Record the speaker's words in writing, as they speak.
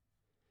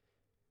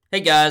Hey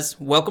guys,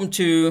 welcome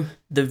to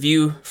The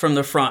View from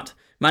the Front.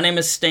 My name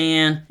is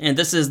Stan, and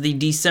this is the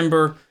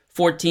December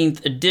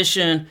 14th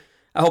edition.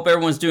 I hope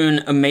everyone's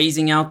doing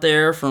amazing out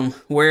there from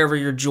wherever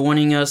you're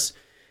joining us.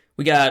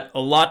 We got a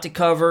lot to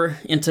cover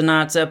in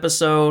tonight's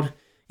episode,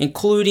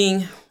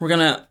 including,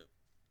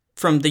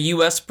 from the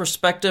U.S.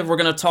 perspective, we're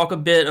going to talk a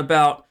bit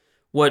about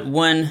what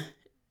one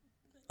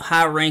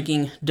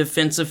high-ranking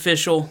defense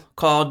official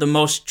called the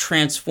most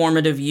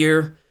transformative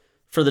year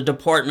for the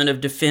Department of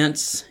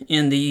Defense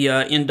in the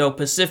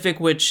Indo-Pacific,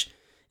 which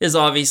is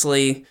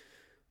obviously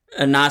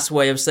a nice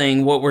way of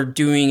saying what we're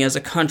doing as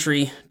a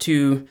country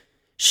to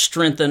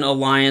strengthen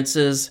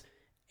alliances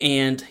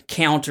and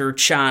counter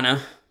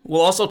China.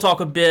 We'll also talk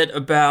a bit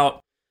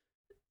about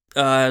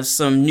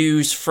some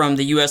news from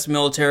the U.S.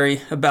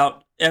 military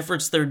about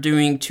efforts they're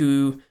doing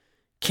to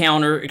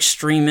counter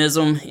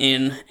extremism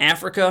in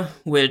Africa,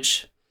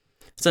 which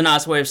is a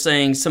nice way of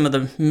saying some of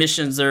the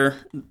missions they're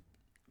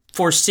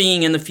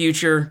foreseeing in the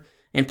future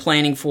and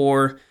planning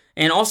for,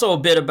 and also a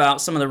bit about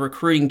some of the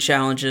recruiting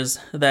challenges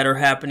that are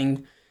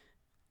happening.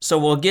 So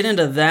we'll get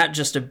into that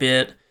just a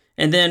bit,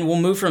 and then we'll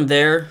move from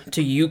there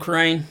to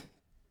Ukraine.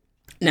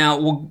 Now,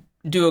 we'll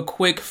do a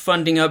quick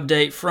funding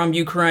update from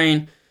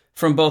Ukraine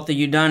from both the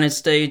United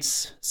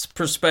States'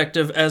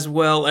 perspective as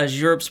well as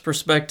Europe's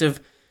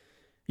perspective.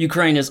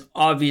 Ukraine is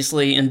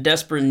obviously in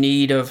desperate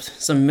need of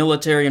some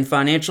military and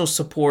financial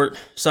support,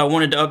 so I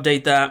wanted to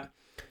update that.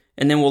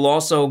 And then we'll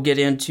also get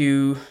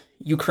into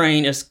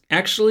Ukraine is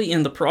actually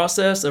in the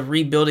process of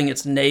rebuilding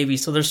its navy.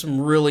 So there's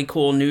some really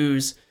cool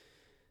news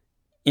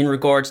in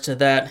regards to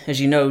that.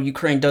 As you know,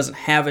 Ukraine doesn't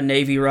have a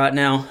navy right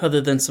now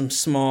other than some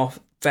small,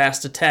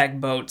 fast attack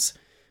boats.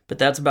 But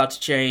that's about to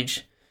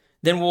change.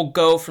 Then we'll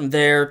go from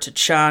there to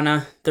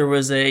China. There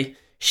was a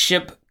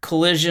ship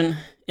collision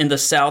in the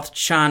South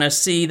China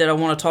Sea that I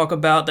want to talk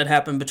about that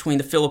happened between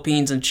the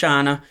Philippines and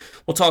China.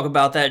 We'll talk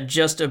about that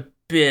just a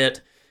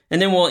bit.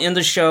 And then we'll end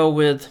the show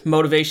with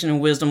motivation and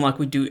wisdom like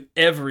we do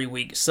every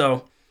week.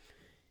 So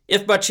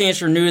if by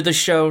chance you're new to the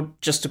show,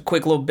 just a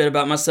quick little bit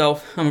about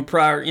myself. I'm a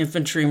prior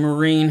infantry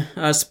Marine.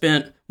 I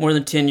spent more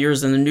than 10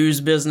 years in the news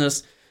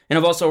business. And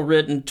I've also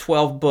written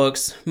 12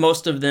 books,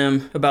 most of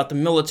them about the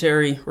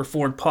military or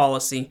foreign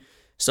policy.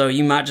 So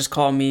you might just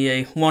call me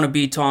a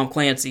wannabe Tom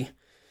Clancy.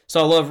 So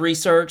I love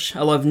research.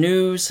 I love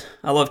news.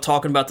 I love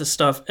talking about this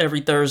stuff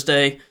every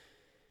Thursday.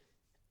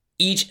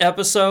 Each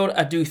episode,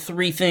 I do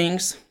 3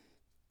 things.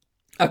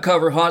 I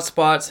cover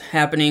hotspots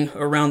happening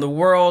around the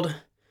world.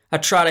 I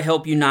try to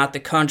help unite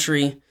the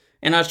country.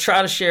 And I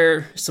try to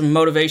share some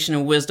motivation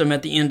and wisdom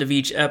at the end of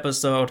each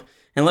episode.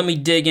 And let me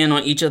dig in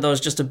on each of those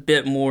just a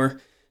bit more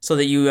so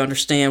that you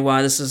understand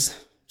why this is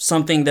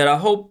something that I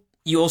hope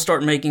you'll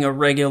start making a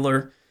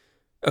regular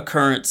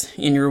occurrence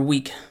in your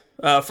week.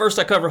 First,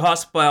 I cover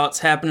hotspots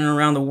happening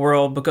around the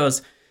world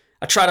because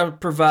I try to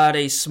provide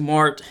a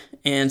smart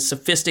and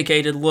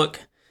sophisticated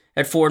look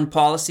at foreign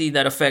policy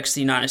that affects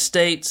the United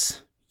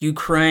States,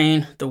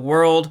 Ukraine, the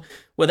world,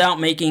 without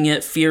making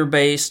it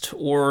fear-based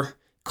or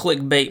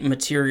clickbait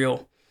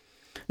material.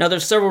 Now,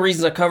 there's several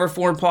reasons I cover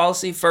foreign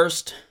policy.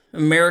 First,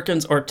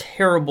 Americans are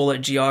terrible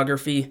at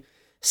geography.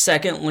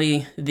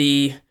 Secondly,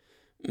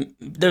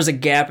 there's a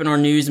gap in our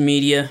news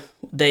media.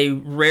 They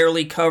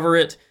rarely cover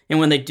it, and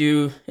when they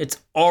do,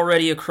 it's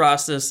already a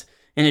crisis,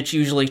 and it's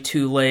usually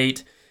too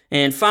late.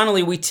 And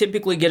finally, we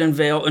typically get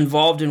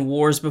involved in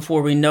wars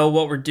before we know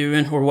what we're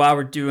doing or why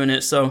we're doing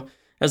it. So,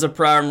 as a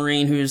prior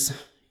Marine who's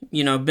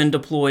been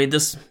deployed,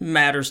 this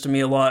matters to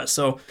me a lot.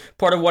 So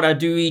part of what I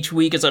do each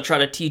week is I try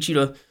to teach you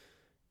to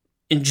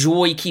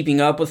enjoy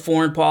keeping up with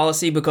foreign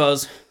policy,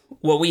 because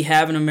what we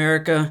have in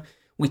America,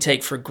 we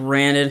take for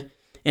granted.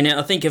 And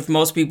I think if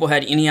most people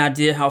had any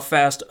idea how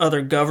fast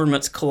other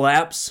governments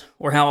collapse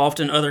or how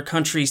often other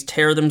countries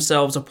tear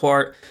themselves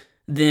apart,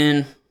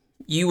 then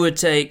you would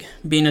take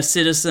being a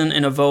citizen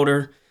and a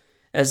voter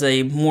as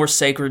a more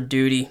sacred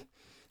duty.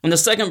 And the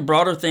second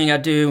broader thing I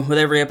do with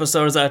every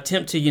episode is I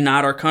attempt to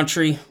unite our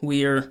country.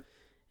 We are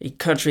a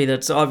country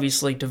that's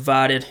obviously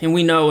divided, and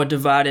we know a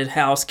divided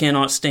house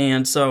cannot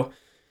stand. So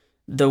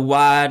the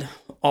wide,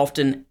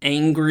 often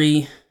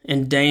angry,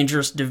 and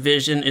dangerous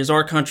division is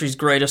our country's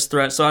greatest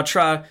threat. So I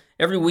try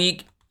every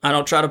week, I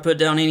don't try to put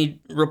down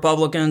any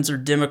Republicans or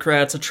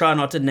Democrats. I try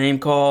not to name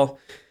call.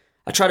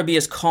 I try to be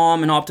as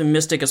calm and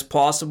optimistic as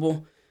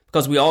possible,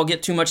 because we all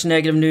get too much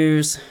negative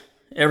news.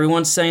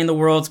 Everyone's saying the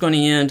world's going to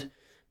end.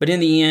 But in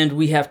the end,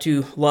 we have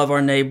to love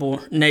our neighbor.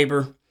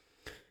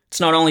 It's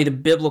not only the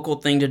biblical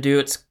thing to do,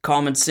 it's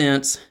common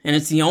sense. And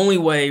it's the only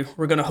way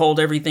we're going to hold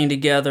everything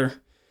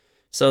together.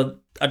 So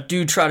I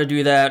do try to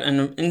do that.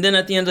 And then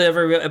at the end of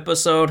every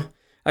episode,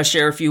 I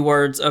share a few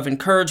words of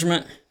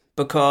encouragement,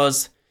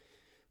 because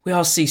we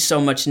all see so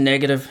much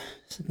negative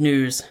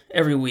news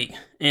every week.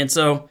 And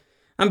so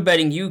I'm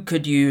betting you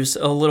could use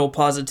a little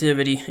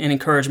positivity and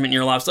encouragement in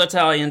your life. So that's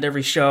how I end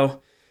every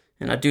show.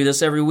 And I do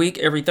this every week,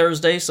 every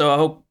Thursday. So I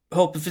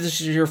hope if this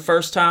is your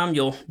first time,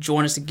 you'll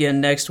join us again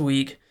next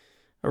week.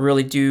 I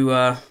really do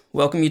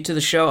welcome you to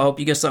the show. I hope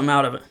you get something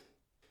out of it.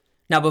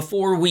 Now,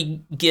 before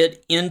we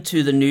get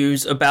into the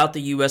news about the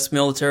U.S.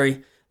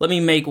 military, let me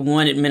make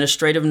one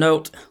administrative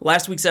note.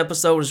 Last week's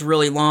episode was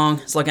really long.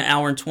 It's like an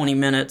hour and 20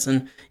 minutes.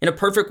 And in a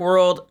perfect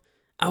world,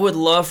 I would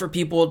love for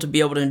people to be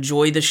able to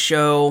enjoy the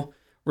show,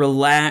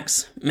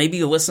 relax,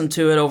 maybe listen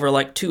to it over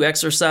like 2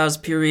 exercise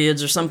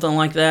periods or something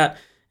like that.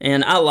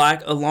 And I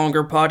like a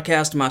longer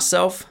podcast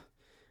myself.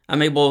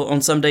 I'm able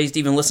on some days to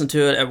even listen to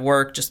it at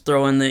work, just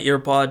throw in the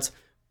earpods.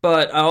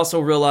 But I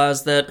also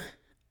realize that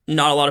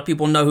not a lot of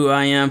people know who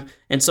I am.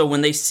 And so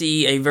when they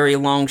see a very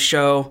long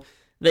show,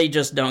 they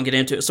just don't get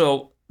into it.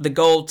 So the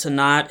goal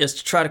tonight is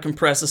to try to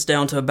compress this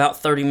down to about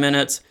 30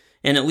 minutes.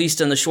 And at least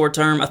in the short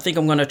term, I think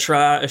I'm going to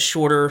try a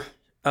shorter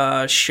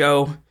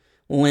show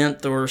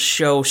length or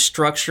show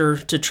structure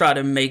to try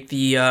to make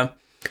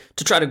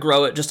to try to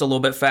grow it just a little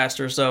bit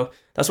faster. So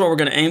that's what we're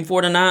going to aim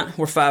for tonight.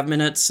 We're 5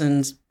 minutes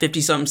and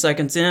 50-something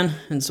seconds in,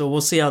 and so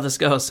we'll see how this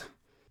goes.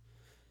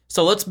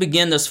 So let's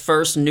begin this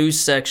first news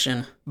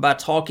section by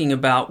talking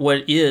about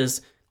what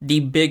is the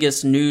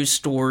biggest news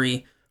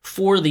story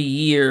for the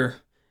year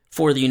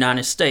for the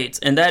United States,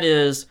 and that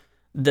is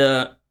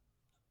the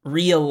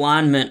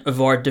realignment of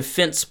our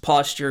defense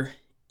posture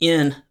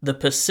in the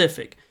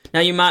Pacific. Now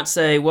you might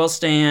say, well,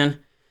 Stan,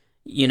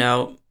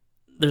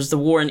 there's the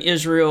war in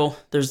Israel,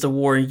 there's the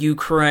war in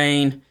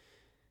Ukraine,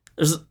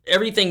 there's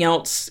everything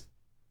else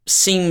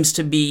seems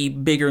to be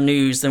bigger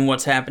news than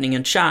what's happening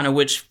in China,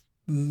 which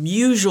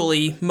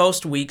usually,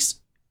 most weeks,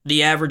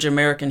 the average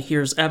American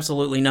hears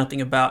absolutely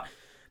nothing about.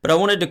 But I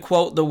wanted to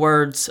quote the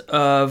words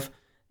of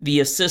the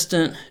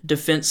Assistant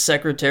Defense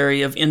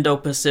Secretary of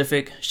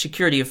Indo-Pacific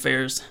Security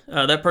Affairs.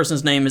 That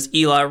person's name is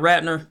Eli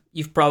Ratner.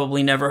 You've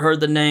probably never heard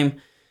the name.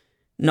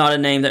 Not a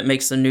name that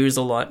makes the news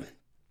a lot.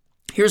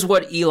 Here's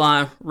what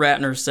Eli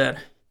Ratner said.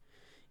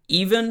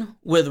 Even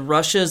with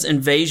Russia's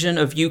invasion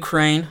of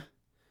Ukraine,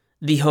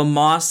 the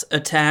Hamas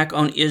attack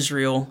on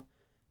Israel,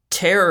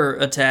 terror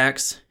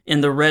attacks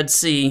in the Red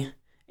Sea,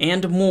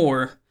 and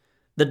more,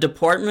 the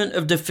Department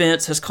of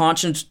Defense has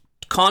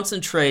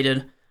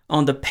concentrated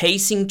on the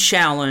pacing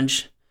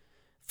challenge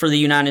for the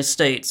United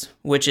States,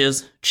 which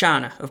is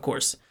China, of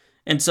course.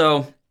 And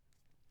so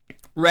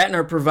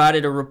Ratner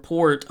provided a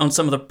report on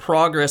some of the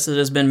progress that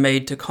has been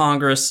made to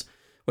Congress,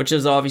 which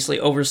is obviously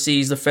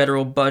oversees the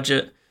federal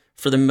budget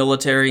for the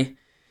military,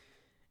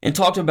 and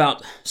talked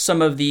about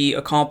some of the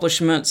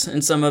accomplishments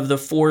and some of the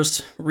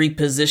forced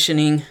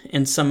repositioning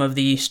and some of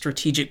the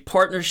strategic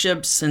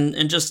partnerships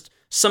and just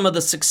some of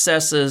the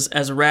successes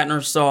as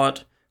Ratner saw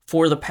it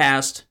for the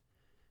past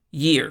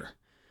year.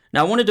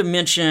 Now, I wanted to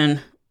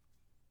mention,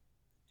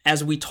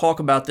 as we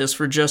talk about this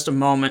for just a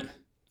moment,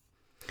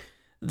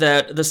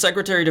 that the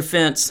Secretary of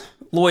Defense,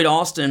 Lloyd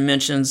Austin,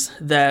 mentions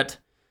that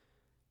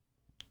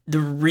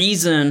the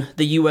reason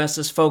the U.S.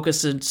 is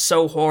focused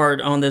so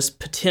hard on this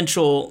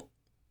potential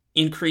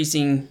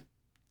increasing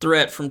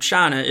threat from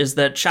China is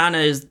that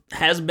China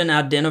has been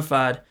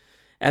identified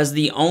as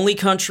the only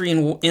country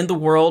in the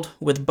world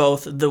with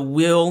both the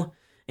will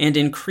and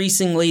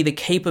increasingly the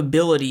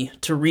capability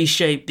to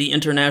reshape the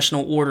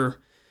international order.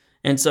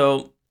 And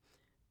so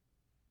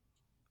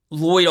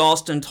Lloyd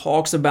Austin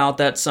talks about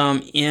that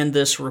some in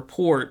this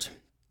report.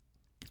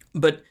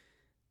 But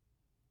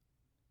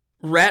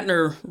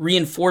Ratner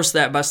reinforced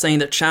that by saying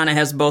that China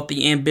has both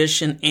the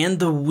ambition and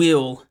the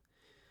will.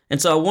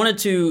 And so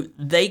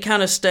they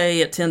kind of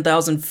stay at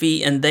 10,000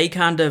 feet and they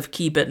kind of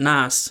keep it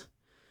nice.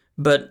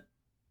 But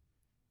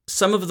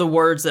some of the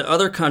words that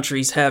other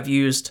countries have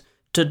used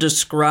to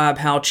describe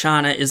how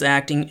China is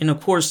acting, and of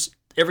course,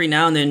 every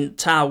now and then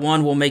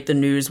Taiwan will make the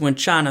news when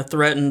China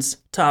threatens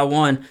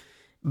Taiwan,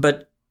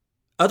 but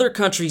other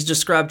countries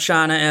describe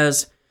China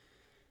as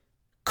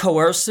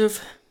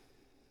coercive,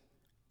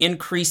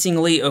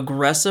 increasingly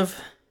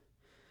aggressive,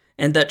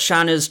 and that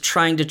China is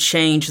trying to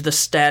change the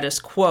status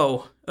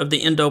quo of the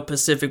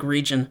Indo-Pacific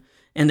region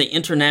and the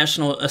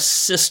international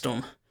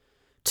system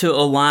to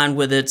align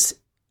with its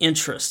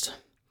interest.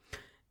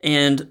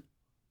 And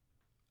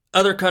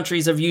other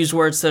countries have used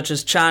words such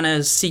as China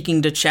is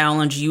seeking to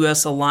challenge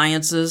U.S.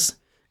 alliances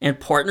and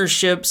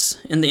partnerships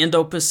in the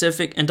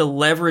Indo-Pacific and to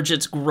leverage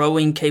its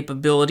growing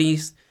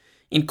capabilities,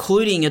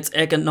 including its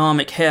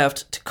economic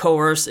heft, to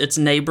coerce its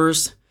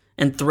neighbors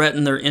and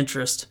threaten their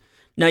interest.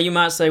 Now you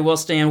might say, well,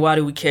 Stan, why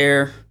do we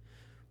care?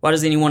 Why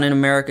does anyone in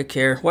America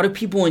care? Why do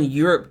people in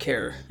Europe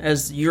care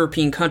as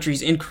European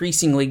countries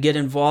increasingly get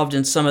involved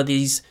in some of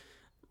these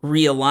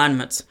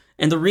realignments?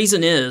 And the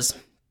reason is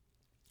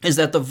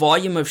that the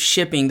volume of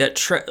shipping,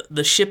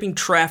 the shipping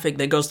traffic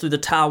that goes through the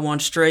Taiwan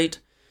Strait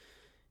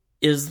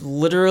is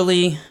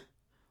literally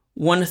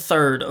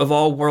 1/3 of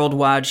all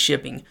worldwide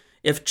shipping.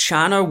 If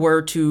China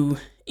were to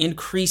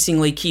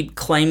increasingly keep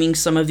claiming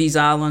some of these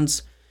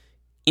islands,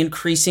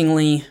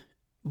 increasingly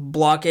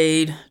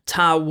blockade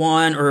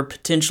Taiwan or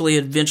potentially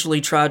eventually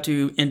try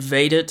to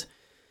invade it,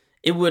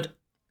 it would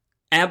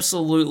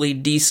absolutely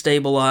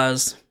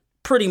destabilize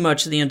pretty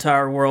much the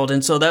entire world.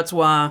 And so that's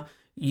why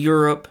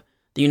Europe,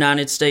 the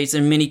United States,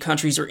 and many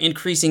countries are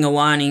increasing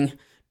aligning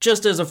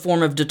just as a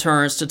form of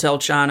deterrence to tell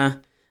China,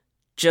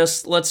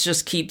 let's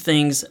just keep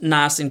things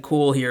nice and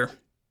cool here.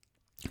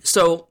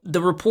 So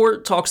the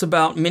report talks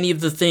about many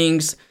of the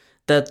things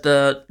that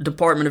the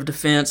Department of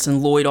Defense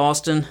and Lloyd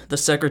Austin, the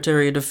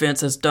Secretary of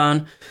Defense, has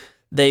done.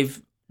 They've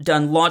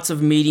done lots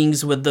of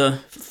meetings with the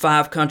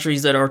 5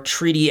 countries that are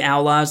treaty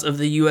allies of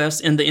the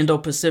U.S. in the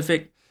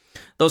Indo-Pacific.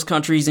 Those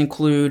countries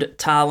include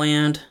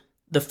Thailand,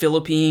 the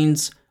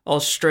Philippines,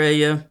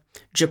 Australia,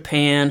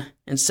 Japan,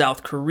 and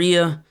South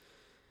Korea.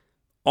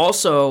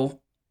 Also,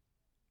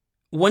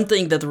 one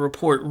thing that the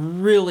report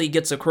really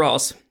gets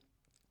across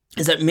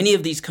is that many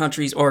of these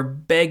countries are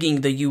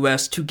begging the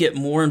U.S. to get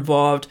more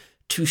involved,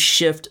 to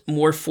shift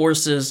more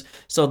forces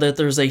so that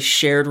there's a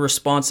shared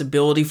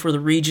responsibility for the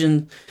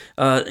region.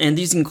 And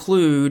these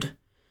include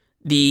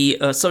the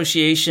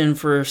Association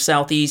for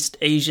Southeast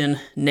Asian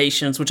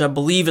Nations, which I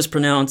believe is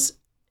pronounced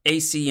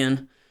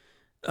ASEAN,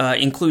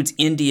 includes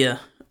India,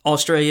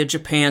 Australia,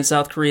 Japan,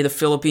 South Korea, the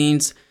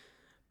Philippines.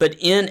 But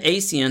in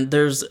ASEAN,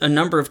 there's a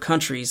number of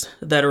countries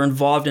that are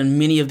involved in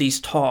many of these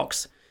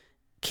talks.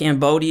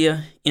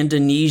 Cambodia,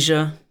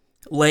 Indonesia,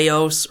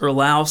 Laos or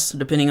Laos,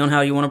 depending on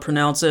how you want to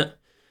pronounce it,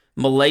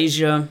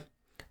 Malaysia,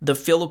 the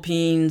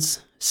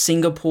Philippines,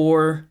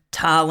 Singapore,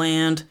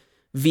 Thailand,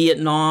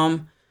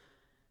 Vietnam.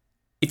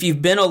 If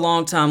you've been a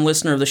long-time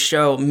listener of the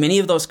show, many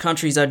of those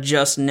countries I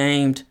just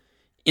named,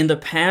 in the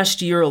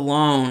past year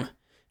alone,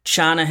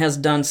 China has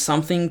done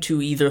something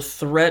to either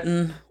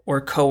threaten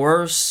or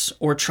coerce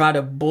or try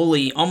to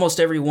bully almost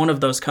every one of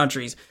those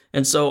countries.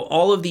 And so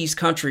all of these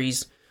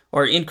countries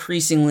are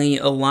increasingly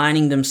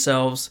aligning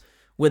themselves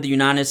with the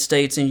United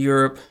States and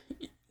Europe,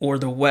 or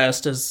the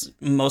West, as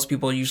most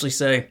people usually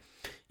say,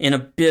 in a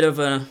bit of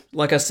a,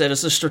 like I said,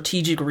 it's a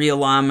strategic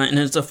realignment and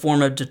it's a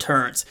form of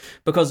deterrence.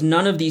 Because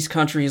none of these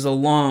countries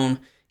alone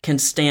can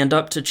stand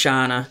up to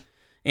China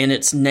and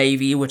its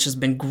navy, which has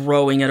been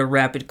growing at a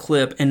rapid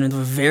clip, and the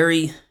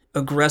very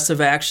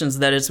aggressive actions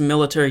that its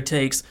military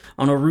takes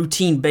on a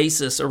routine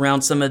basis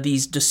around some of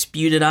these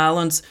disputed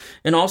islands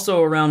and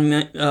also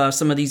around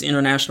some of these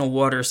international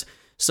waters.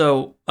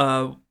 So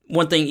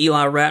one thing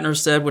Eli Ratner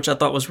said, which I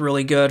thought was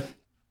really good,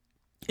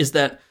 is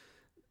that,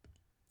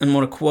 I'm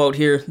going to quote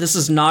here, "This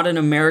is not an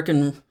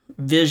American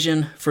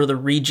vision for the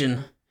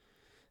region.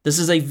 This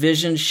is a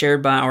vision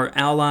shared by our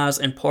allies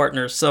and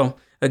partners." So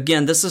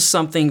again, this is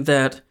something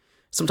that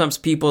sometimes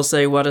people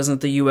say, why doesn't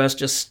the U.S.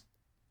 just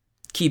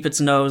keep its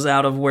nose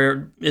out of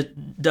where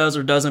it does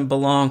or doesn't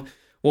belong?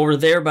 Well, we're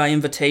there by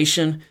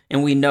invitation,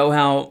 and we know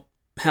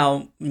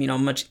how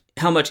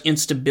much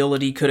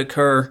instability could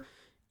occur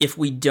if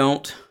we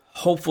don't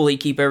hopefully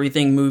keep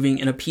everything moving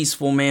in a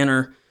peaceful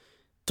manner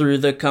through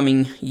the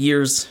coming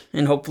years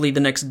and hopefully the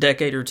next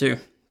decade or two.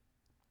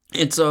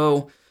 And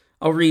so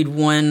I'll read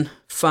one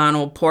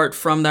final part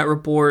from that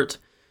report.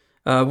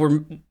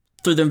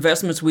 Through the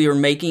investments we are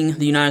making,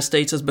 the United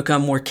States has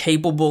become more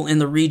capable in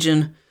the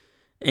region,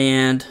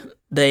 and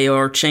they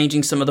are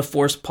changing some of the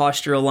force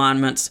posture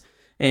alignments.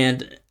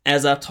 And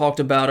as I talked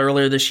about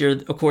earlier this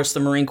year, of course, the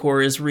Marine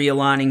Corps is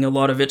realigning a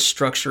lot of its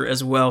structure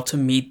as well to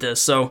meet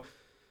this. So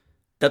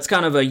that's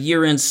kind of a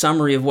year-end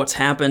summary of what's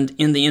happened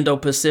in the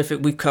Indo-Pacific.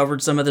 We've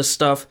covered some of this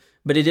stuff,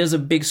 but it is a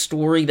big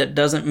story that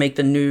doesn't make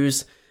the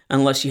news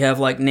unless you have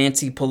like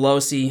Nancy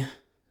Pelosi,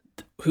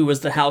 who was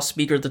the House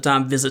Speaker at the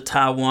time, visit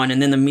Taiwan,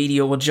 and then the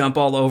media will jump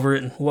all over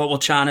it, and what will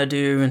China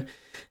do? And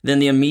then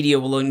the media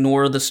will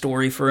ignore the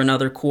story for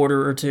another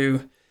quarter or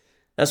two.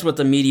 That's what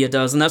the media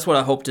does, and that's what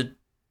I hope to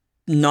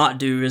not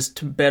do, is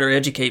to better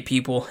educate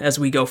people as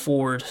we go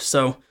forward.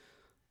 So,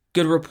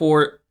 good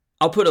report.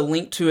 I'll put a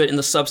link to it in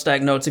the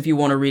Substack notes if you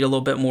want to read a little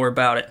bit more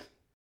about it.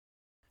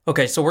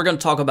 Okay, so we're going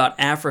to talk about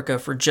Africa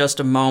for just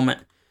a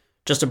moment.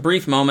 Just a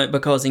brief moment,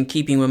 because in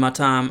keeping with my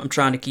time, I'm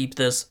trying to keep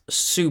this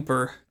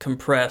super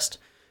compressed.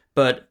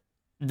 But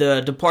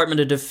the Department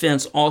of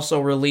Defense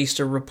also released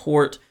a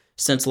report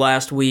since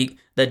last week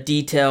that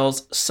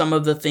details some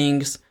of the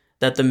things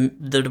that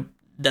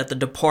the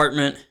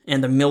department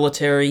and the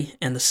military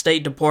and the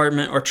State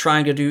Department are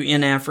trying to do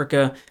in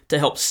Africa to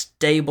help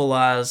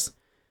stabilize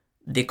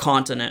the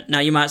continent. Now,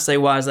 you might say,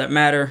 why does that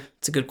matter?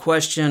 It's a good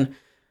question.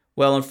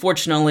 Well,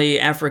 unfortunately,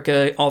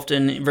 Africa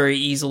often very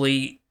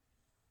easily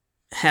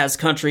has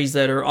countries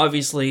that are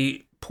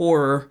obviously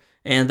poorer,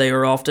 and they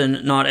are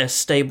often not as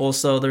stable,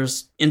 so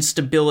there's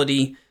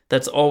instability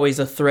that's always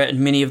a threat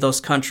in many of those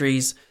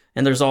countries,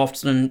 and there's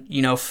often,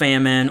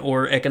 famine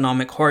or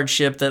economic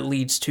hardship that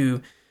leads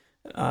to,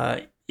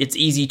 it's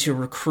easy to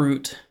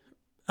recruit,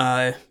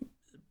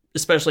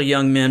 especially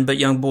young men, but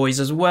young boys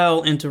as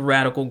well, into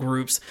radical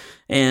groups.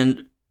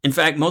 And in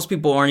fact, most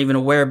people aren't even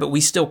aware, but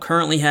we still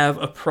currently have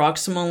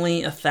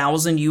approximately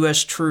 1,000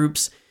 U.S.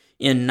 troops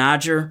in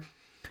Niger.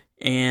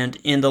 And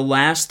in the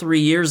last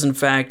 3 years, in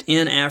fact,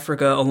 in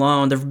Africa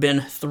alone, there have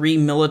been 3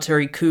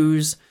 military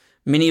coups.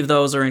 Many of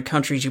those are in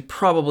countries you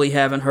probably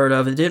haven't heard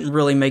of. It didn't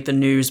really make the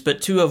news,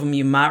 but 2 of them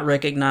you might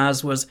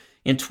recognize was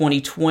in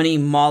 2020,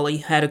 Mali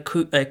had a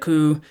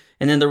coup,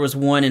 and then there was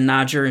one in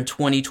Niger in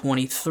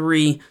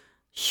 2023.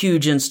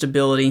 Huge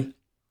instability.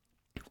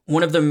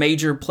 One of the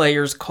major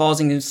players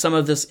causing some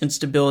of this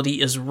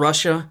instability is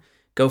Russia.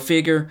 Go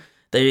figure.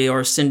 They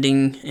are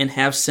sending and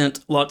have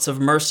sent lots of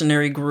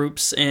mercenary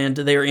groups, and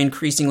they are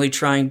increasingly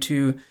trying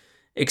to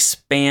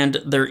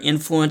expand their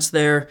influence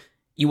there.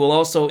 You will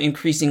also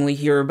increasingly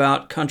hear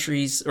about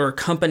countries or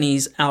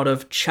companies out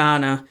of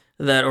China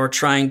that are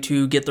trying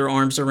to get their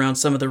arms around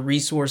some of the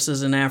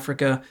resources in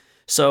Africa.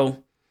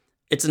 So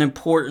it's an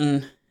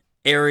important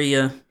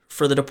area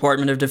for the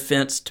Department of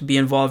Defense to be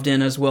involved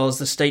in, as well as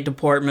the State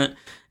Department.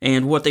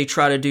 And what they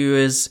try to do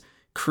is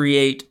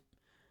create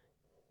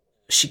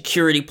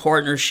security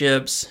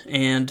partnerships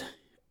and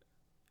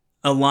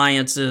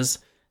alliances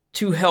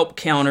to help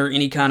counter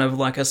any kind of,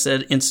 like I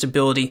said,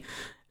 instability.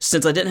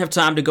 Since I didn't have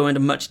time to go into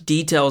much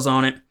details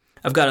on it,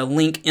 I've got a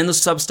link in the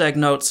Substack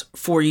notes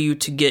for you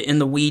to get in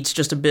the weeds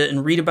just a bit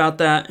and read about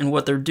that and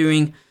what they're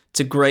doing. It's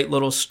a great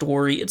little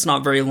story. It's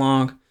not very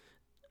long.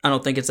 I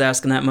don't think it's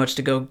asking that much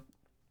to go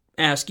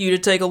ask you to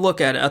take a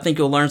look at it. I think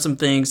you'll learn some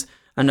things.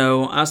 I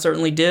know I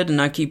certainly did,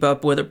 and I keep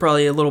up with it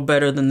probably a little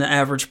better than the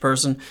average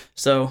person.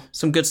 So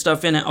some good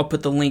stuff in it. I'll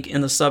put the link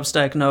in the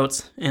Substack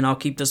notes, and I'll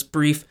keep this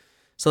brief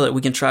so that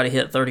we can try to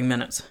hit 30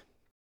 minutes.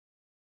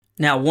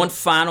 Now, one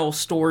final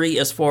story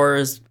as far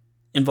as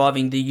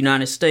involving the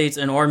United States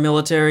and our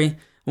military.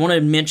 I want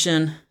to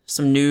mention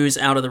some news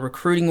out of the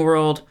recruiting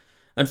world.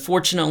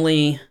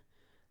 Unfortunately,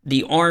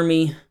 the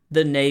Army,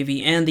 the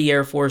Navy, and the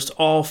Air Force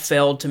all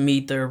failed to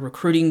meet their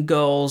recruiting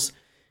goals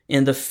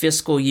in the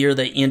fiscal year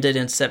that ended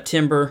in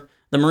September.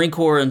 The Marine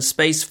Corps and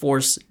Space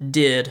Force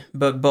did,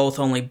 but both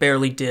only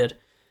barely did.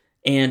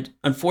 And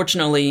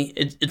unfortunately,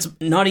 it's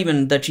not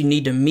even that you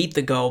need to meet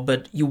the goal,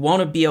 but you want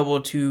to be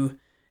able to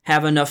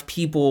have enough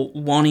people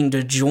wanting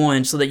to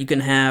join so that you can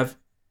have,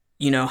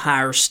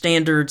 higher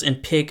standards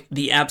and pick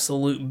the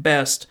absolute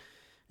best,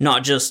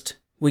 not just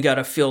we got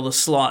to fill the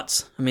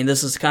slots. I mean,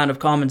 this is kind of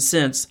common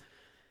sense.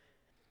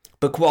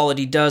 But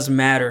quality does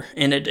matter,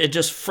 and it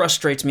just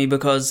frustrates me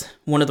because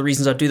one of the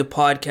reasons I do the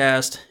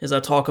podcast is I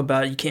talk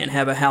about you can't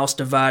have a house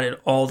divided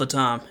all the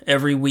time,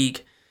 every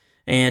week.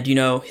 And,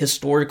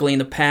 historically in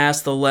the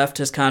past, the left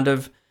has kind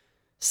of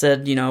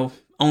said,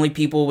 only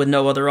people with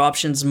no other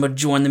options would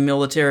join the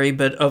military.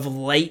 But of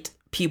late,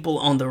 people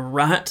on the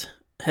right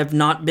have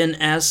not been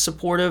as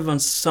supportive on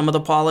some of the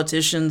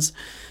politicians.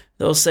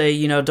 They'll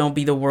say, don't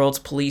be the world's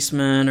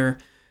policeman, or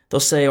they'll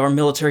say our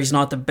military's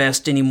not the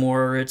best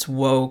anymore, or it's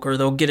woke, or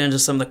they'll get into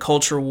some of the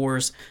culture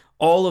wars.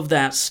 All of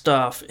that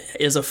stuff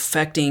is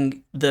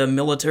affecting the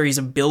military's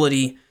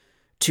ability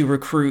to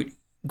recruit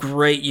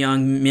great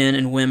young men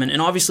and women.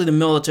 And obviously the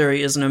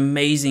military is an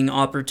amazing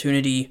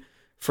opportunity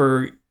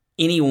for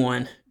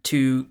anyone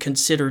to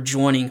consider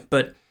joining.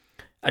 But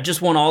I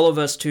just want all of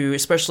us to,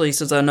 especially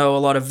since I know a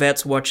lot of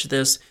vets watch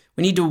this,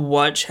 we need to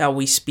watch how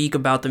we speak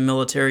about the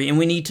military, and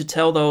we need to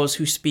tell those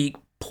who speak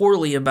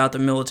poorly about the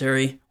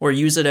military or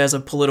use it as a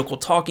political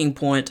talking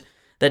point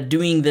that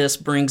doing this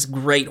brings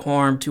great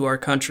harm to our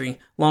country.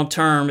 Long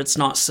term, it's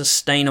not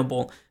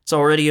sustainable. It's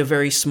already a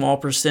very small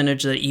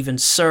percentage that even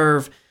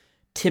serve.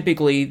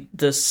 Typically,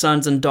 the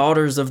sons and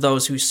daughters of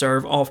those who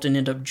serve often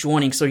end up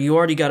joining. So you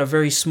already got a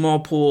very small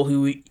pool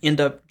who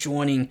end up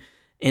joining.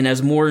 And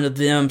as more of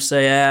them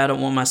say, I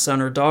don't want my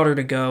son or daughter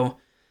to go,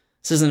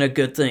 this isn't a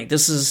good thing.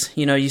 This is,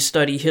 you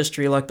study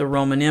history like the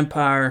Roman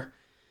Empire.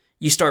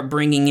 You start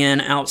bringing in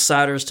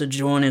outsiders to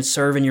join and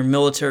serve in your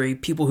military,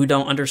 people who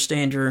don't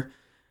understand your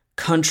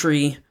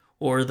country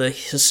or the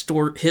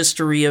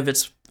history of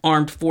its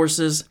armed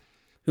forces,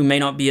 who may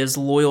not be as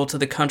loyal to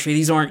the country.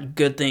 These aren't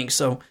good things.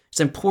 So it's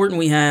important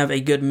we have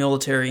a good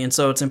military, and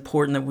so it's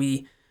important that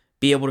we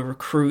be able to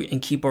recruit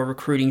and keep our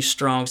recruiting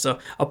strong. So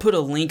I'll put a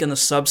link in the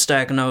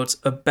Substack notes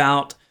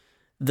about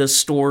the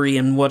story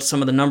and what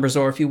some of the numbers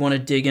are if you want to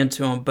dig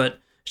into them. But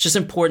it's just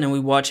important that we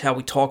watch how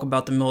we talk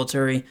about the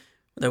military,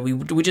 that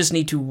we just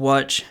need to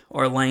watch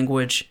our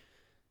language,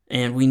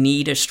 and we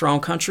need a strong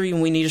country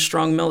and we need a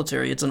strong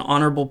military. It's an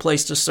honorable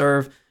place to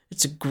serve.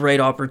 It's a great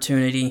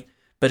opportunity.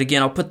 But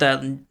again, I'll put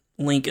that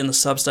link in the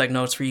Substack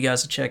notes for you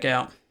guys to check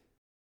out.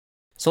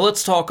 So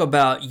let's talk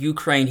about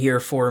Ukraine here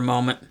for a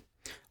moment.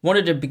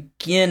 Wanted to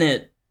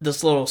begin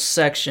this little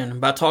section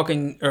by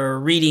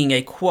reading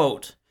a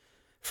quote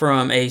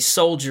from a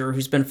soldier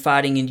who's been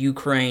fighting in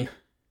Ukraine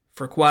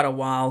for quite a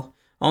while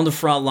on the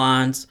front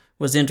lines,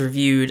 was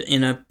interviewed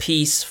in a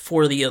piece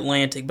for The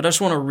Atlantic. But I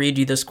just want to read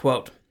you this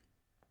quote.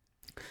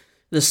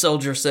 This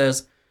soldier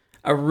says,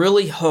 "I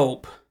really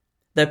hope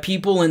that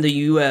people in the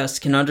U.S.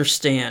 can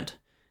understand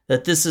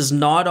that this is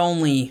not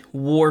only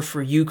war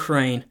for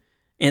Ukraine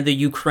and the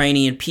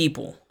Ukrainian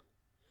people.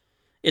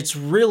 It's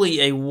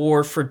really a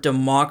war for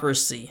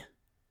democracy.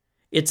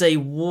 It's a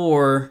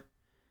war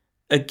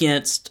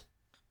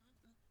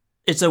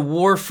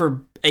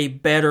for a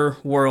better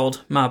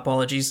world. My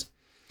apologies.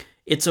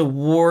 It's a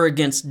war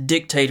against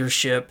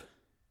dictatorship.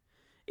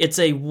 It's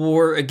a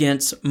war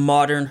against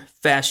modern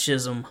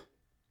fascism.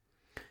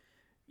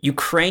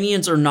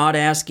 Ukrainians are not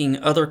asking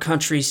other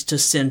countries to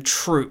send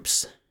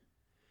troops.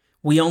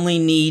 We only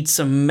need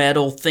some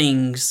metal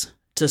things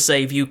to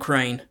save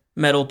Ukraine.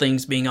 Metal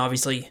things being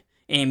obviously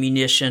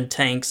ammunition,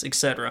 tanks,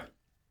 etc."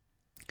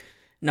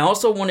 And I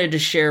also wanted to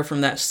share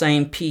from that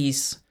same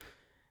piece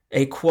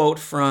a quote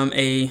from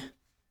an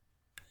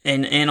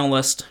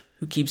analyst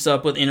who keeps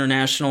up with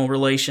international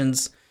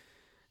relations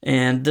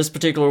And this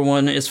particular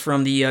one is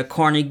from the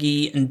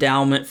Carnegie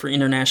Endowment for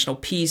International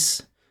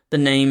Peace. The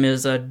name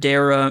is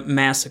Dara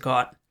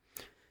Mascot.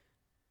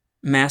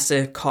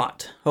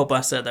 Hope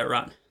I said that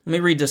right. Let me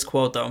read this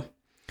quote, though.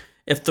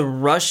 If the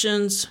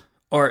Russians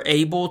are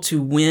able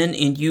to win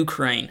in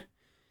Ukraine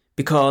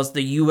because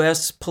the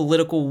U.S.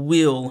 political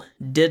will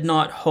did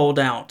not hold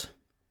out,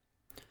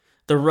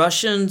 the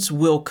Russians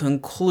will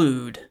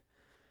conclude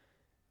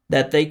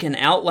that they can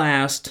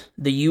outlast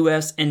the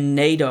U.S. and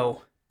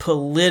NATO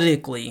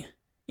politically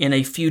in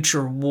a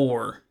future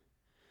war.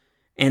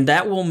 And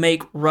that will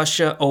make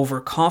Russia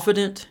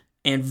overconfident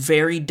and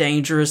very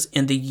dangerous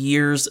in the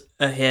years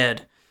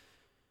ahead.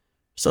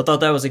 So I thought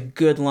that was a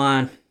good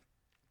line.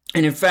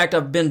 And in fact,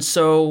 I've been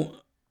so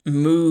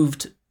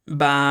moved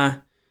by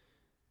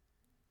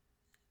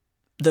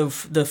the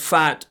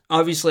fight.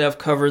 Obviously, I've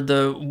covered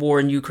the war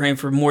in Ukraine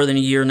for more than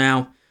a year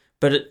now,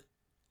 but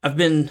I've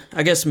been,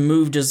 I guess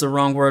moved is the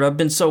wrong word. I've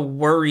been so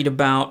worried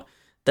about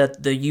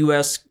that the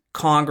U.S.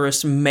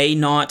 Congress may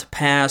not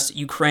pass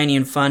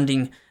Ukrainian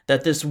funding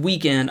that this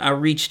weekend I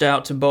reached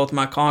out to both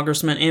my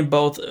congressmen and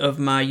both of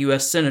my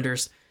U.S.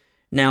 senators.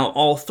 Now,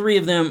 all three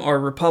of them are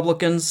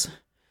Republicans.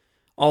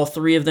 All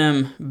three of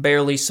them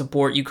barely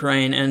support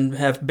Ukraine and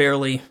have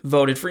barely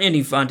voted for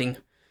any funding.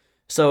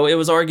 So it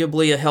was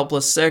arguably a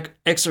helpless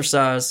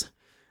exercise,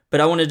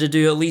 but I wanted to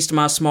do at least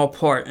my small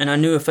part, and I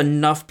knew if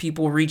enough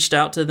people reached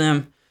out to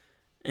them,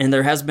 and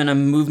there has been a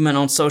movement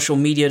on social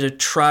media to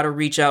try to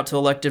reach out to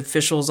elected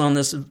officials on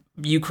this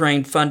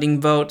Ukraine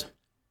funding vote,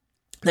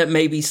 that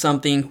maybe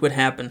something would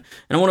happen.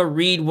 And I want to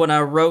read what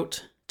I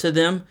wrote to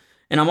them,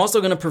 and I'm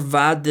also going to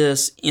provide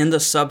this in the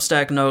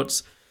Substack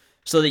notes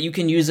so that you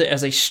can use it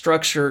as a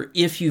structure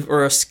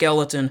or a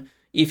skeleton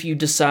if you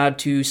decide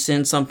to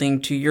send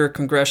something to your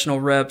congressional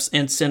reps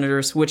and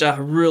senators, which I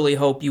really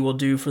hope you will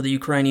do for the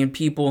Ukrainian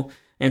people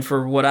and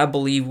for what I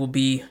believe will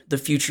be the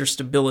future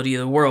stability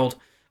of the world.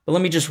 But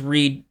let me just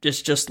read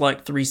just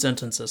like 3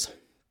 sentences.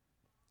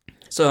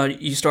 So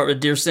you start with,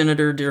 Dear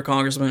Senator, Dear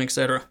Congressman,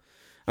 etc.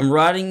 I'm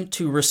writing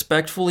to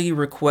respectfully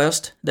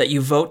request that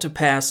you vote to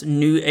pass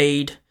new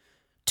aid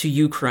to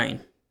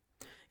Ukraine.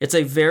 It's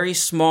a very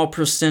small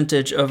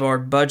percentage of our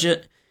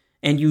budget,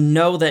 and you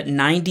know that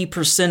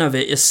 90% of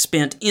it is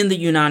spent in the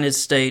United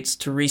States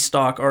to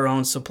restock our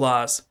own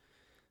supplies.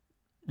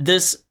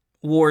 This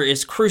war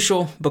is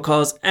crucial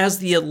because, as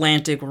The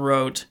Atlantic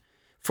wrote,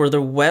 for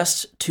the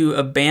West to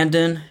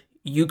abandon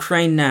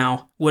Ukraine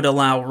now would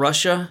allow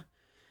Russia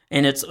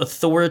and its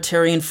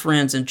authoritarian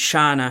friends in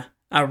China,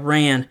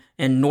 Iran,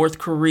 and North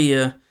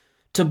Korea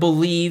to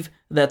believe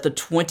that the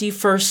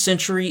 21st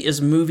century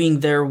is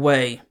moving their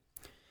way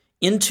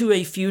into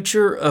a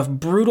future of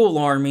brutal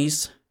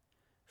armies,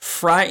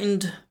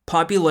 frightened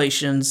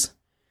populations,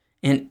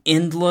 and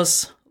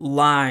endless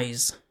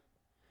lies.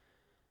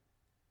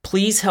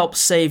 Please help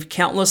save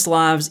countless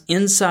lives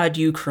inside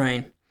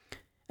Ukraine,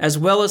 as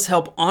well as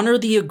help honor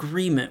the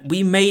agreement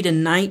we made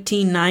in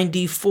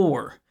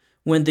 1994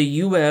 when the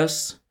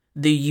US,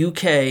 the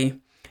UK,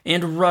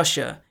 and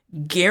Russia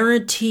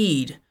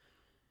guaranteed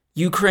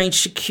Ukraine's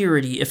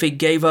security if it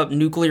gave up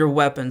nuclear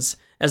weapons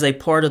as a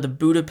part of the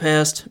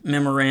Budapest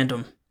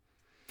Memorandum.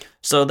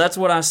 So that's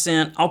what I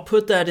sent. I'll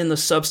put that in the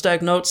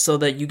Substack notes so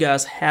that you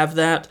guys have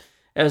that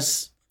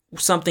as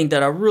something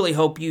that I really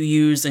hope you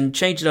use and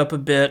change it up a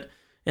bit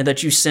and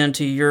that you send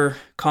to your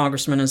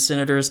congressmen and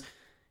senators.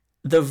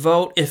 The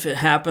vote, if it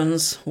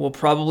happens, will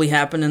probably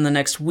happen in the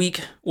next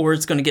week, or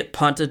it's going to get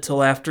punted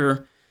till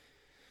after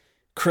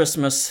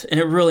Christmas, and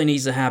it really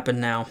needs to happen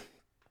now.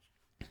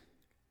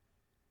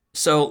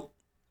 So,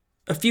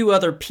 a few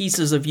other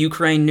pieces of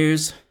Ukraine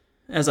news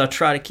as I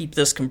try to keep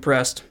this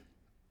compressed.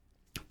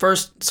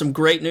 First, some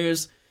great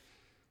news.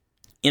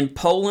 In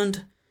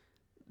Poland,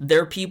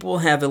 their people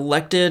have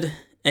elected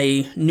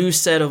a new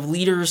set of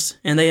leaders,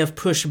 and they have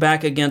pushed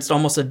back against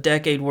almost a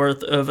decade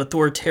worth of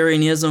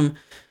authoritarianism,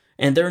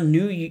 and their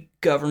new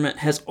government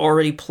has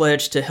already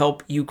pledged to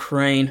help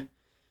Ukraine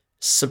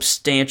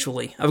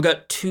substantially. I've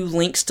got 2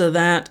 links to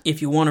that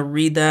if you want to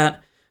read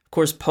that. Of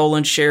course,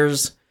 Poland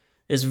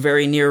is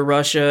very near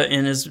Russia,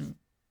 and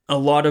a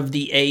lot of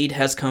the aid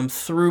has come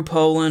through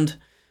Poland.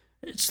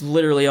 It's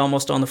literally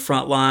almost on the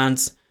front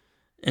lines.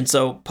 And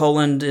so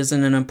Poland is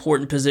in an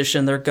important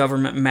position. Their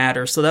government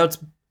matters. So that's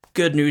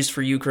good news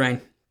for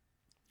Ukraine.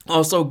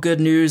 Also,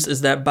 good news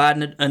is that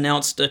Biden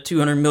announced a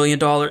 $200 million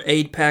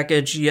aid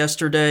package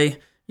yesterday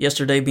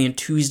being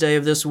Tuesday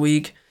of this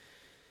week.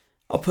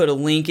 I'll put a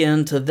link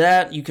into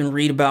that. You can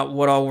read about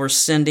what all we're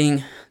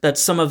sending.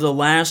 That's some of the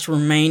last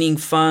remaining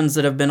funds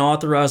that have been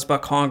authorized by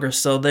Congress,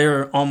 so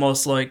they're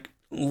almost like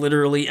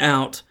literally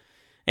out.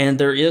 And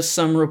there is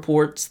some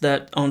reports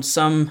that on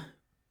some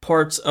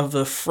parts of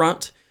the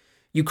front,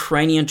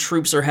 Ukrainian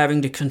troops are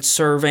having to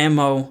conserve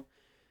ammo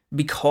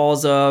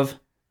because of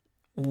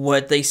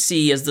what they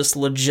see as this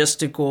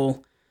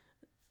logistical,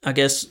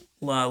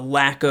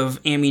 lack of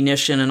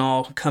ammunition and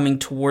all coming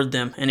toward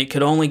them. And it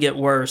could only get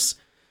worse.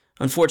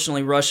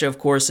 Unfortunately, Russia, of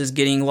course, is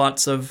getting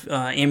lots of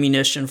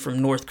ammunition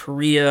from North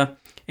Korea,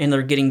 and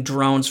they're getting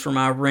drones from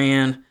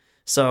Iran.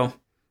 So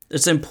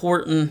it's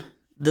important.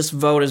 This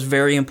vote is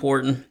very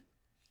important.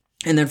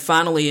 And then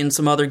finally, in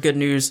some other good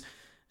news,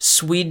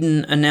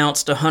 Sweden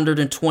announced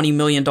 $120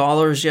 million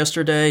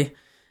yesterday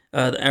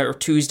or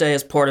Tuesday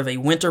as part of a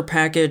winter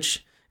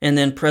package. And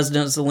then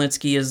President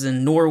Zelensky is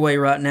in Norway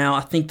right now.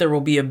 I think there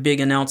will be a big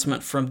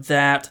announcement from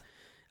that.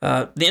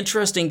 The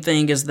interesting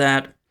thing is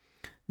that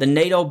the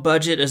NATO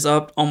budget is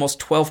up almost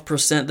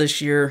 12%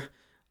 this year.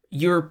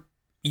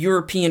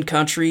 European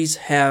countries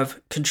have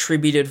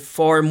contributed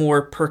far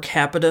more per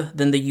capita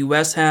than the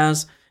U.S.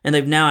 has, and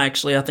they've now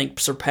actually, I think,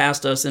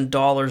 surpassed us in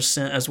dollars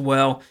sent as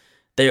well.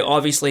 They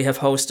obviously have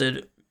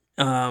hosted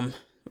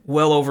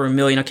well over 1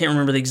 million. I can't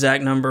remember the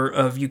exact number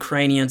of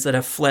Ukrainians that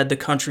have fled the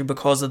country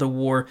because of the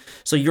war.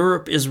 So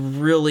Europe is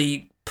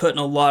really putting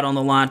a lot on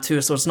the line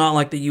too. So it's not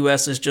like the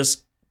U.S. is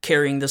just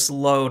carrying this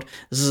load.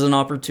 This is an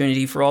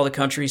opportunity for all the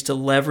countries to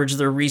leverage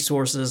their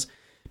resources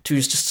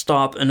to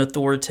stop an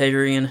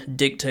authoritarian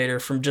dictator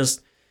from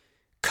just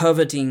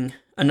coveting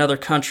another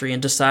country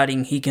and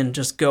deciding he can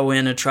just go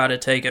in and try to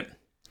take it.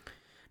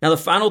 Now, the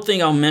final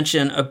thing I'll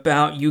mention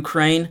about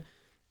Ukraine,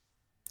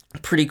 a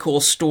pretty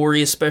cool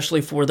story,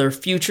 especially for their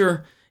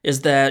future,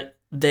 is that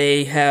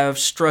they have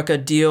struck a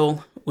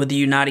deal with the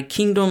United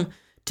Kingdom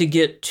to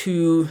get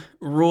 2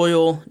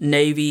 Royal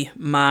Navy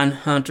mine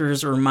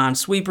hunters or mine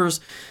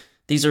sweepers.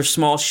 These are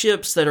small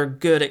ships that are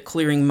good at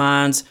clearing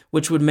mines,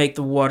 which would make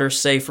the water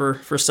safer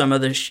for some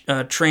of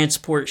the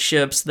transport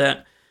ships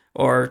that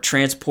are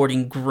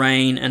transporting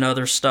grain and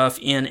other stuff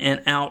in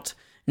and out.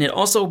 And it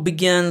also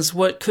begins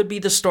what could be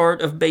the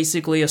start of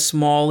basically a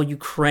small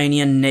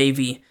Ukrainian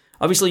navy.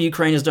 Obviously,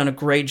 Ukraine has done a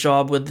great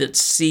job with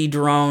its sea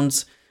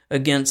drones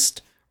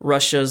against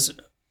Russia's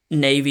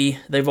navy.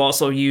 They've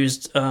also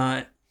used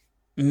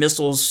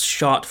missiles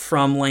shot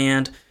from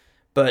land,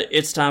 but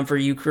it's time for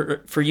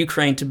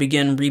Ukraine to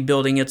begin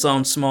rebuilding its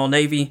own small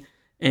navy,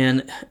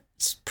 and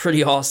it's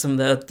pretty awesome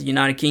that the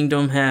United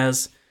Kingdom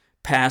has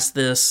passed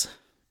this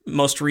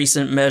most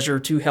recent measure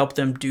to help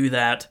them do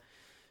that.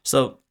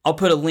 So I'll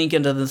put a link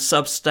into the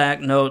Substack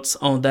notes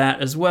on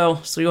that as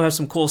well, so you'll have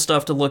some cool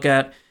stuff to look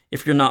at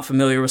if you're not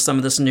familiar with some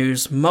of this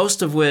news,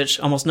 most of which,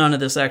 almost none of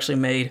this actually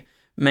made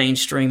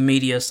mainstream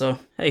media, so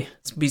hey,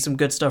 it's be some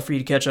good stuff for you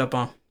to catch up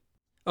on.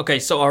 Okay,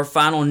 so our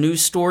final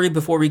news story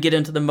before we get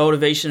into the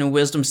motivation and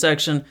wisdom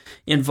section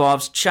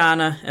involves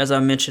China. As I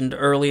mentioned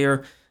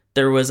earlier,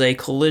 there was a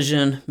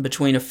collision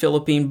between a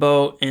Philippine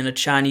boat and a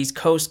Chinese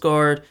Coast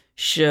Guard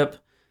ship.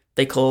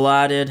 They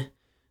collided.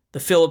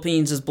 The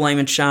Philippines is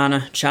blaming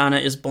China. China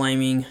is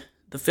blaming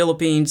the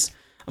Philippines.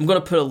 I'm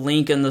going to put a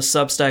link in the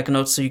Substack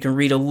notes so you can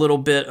read a little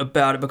bit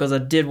about it, because I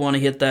did want to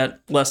hit that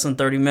less than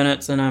 30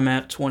 minutes, and I'm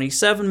at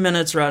 27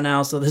 minutes right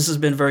now, so this has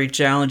been very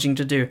challenging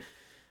to do.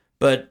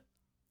 But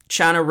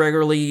China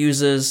regularly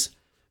uses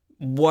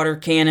water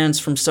cannons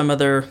from some of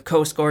their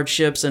Coast Guard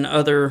ships and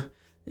other,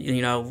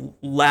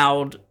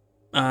 loud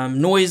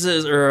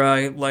noises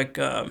or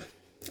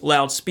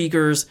loud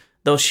speakers.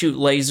 They'll shoot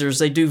lasers.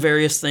 They do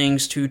various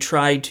things to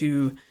try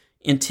to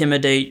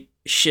intimidate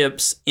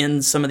ships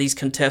in some of these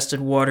contested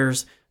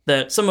waters,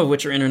 that some of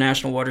which are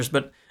international waters.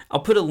 But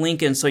I'll put a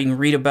link in so you can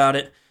read about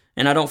it.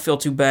 And I don't feel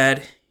too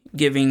bad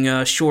giving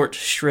a short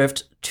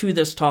shrift to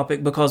this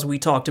topic, because we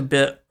talked a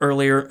bit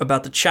earlier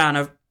about the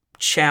China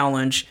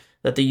challenge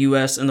that the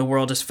U.S. and the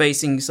world is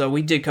facing. So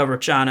we did cover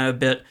China a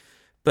bit,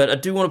 but I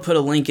do want to put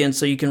a link in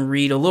so you can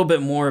read a little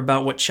bit more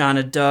about what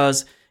China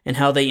does and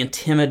how they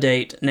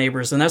intimidate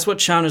neighbors. And that's what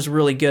China's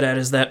really good at,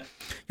 is that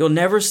you'll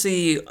never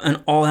see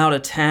an all-out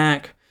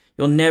attack.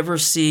 You'll never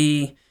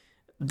see,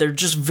 they're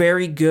just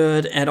very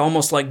good at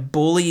almost like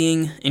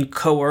bullying and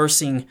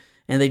coercing,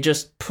 and they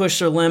just push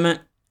their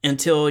limit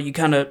until you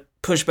kind of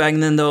push back,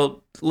 and then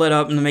they'll let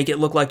up and make it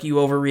look like you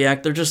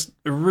overreact. They're just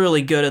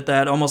really good at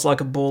that, almost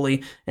like a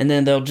bully, and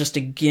then they'll just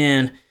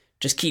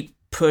keep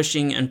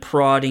pushing and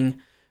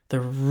prodding. They're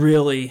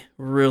really,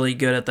 really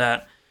good at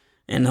that.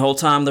 And the whole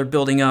time they're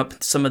building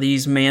up some of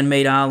these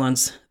man-made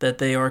islands that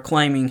they are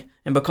claiming.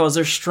 And because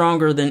they're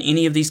stronger than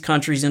any of these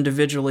countries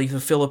individually, the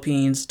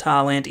Philippines,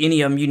 Thailand,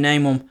 any of them, you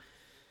name them,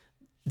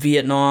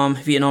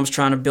 Vietnam's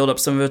trying to build up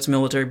some of its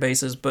military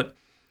bases, but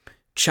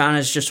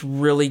China's just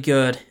really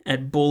good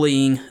at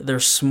bullying their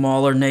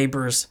smaller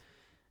neighbors.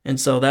 And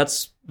so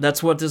that's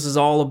what this is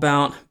all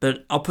about.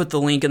 But I'll put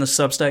the link in the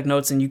Substack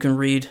notes and you can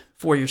read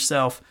for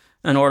yourself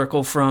an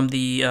article from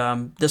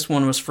this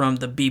one was from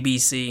the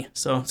BBC.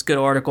 So it's a good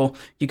article.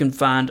 You can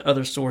find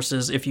other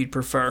sources if you'd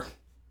prefer.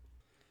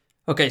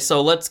 Okay,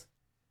 so let's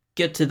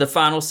get to the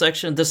final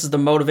section. This is the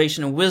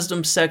motivation and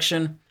wisdom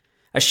section.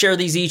 I share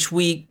these each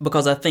week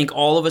because I think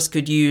all of us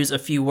could use a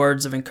few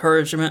words of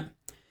encouragement.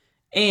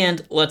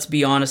 And let's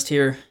be honest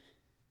here,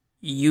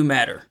 you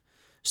matter.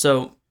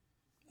 So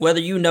whether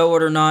you know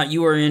it or not,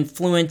 you are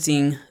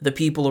influencing the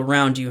people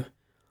around you,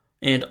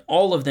 and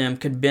all of them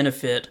could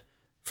benefit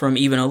from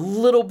even a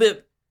little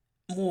bit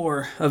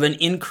more of an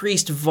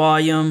increased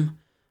volume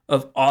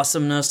of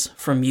awesomeness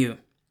from you.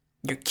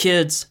 Your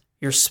kids,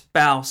 your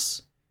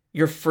spouse,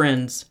 your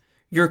friends,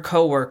 your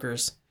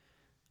coworkers.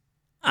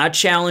 I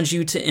challenge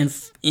you to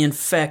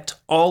infect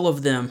all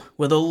of them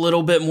with a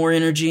little bit more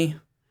energy,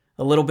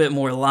 a little bit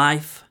more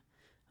life,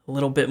 a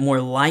little bit more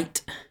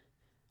light,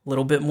 a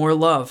little bit more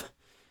love.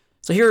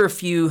 So here are a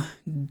few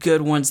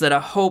good ones that I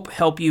hope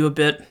help you a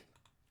bit.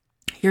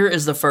 Here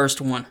is the first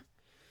one.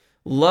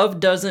 Love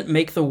doesn't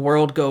make the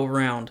world go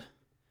round.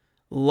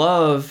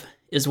 Love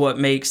is what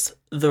makes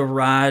the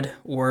ride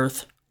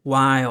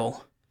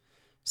worthwhile.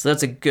 So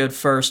that's a good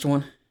first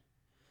one.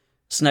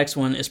 This next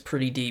one is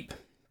pretty deep.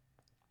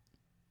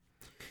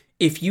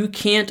 If you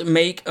can't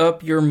make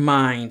up your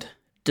mind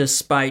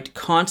despite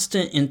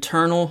constant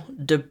internal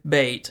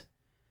debate,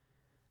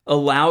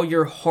 allow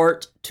your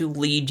heart to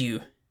lead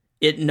you.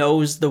 It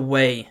knows the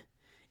way.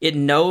 It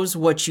knows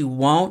what you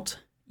want,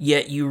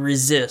 yet you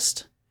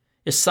resist.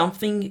 If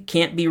something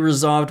can't be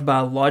resolved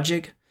by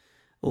logic,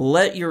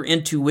 let your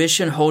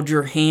intuition hold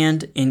your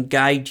hand and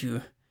guide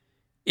you.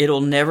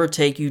 It'll never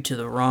take you to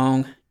the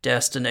wrong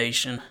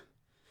destination.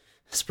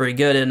 It's pretty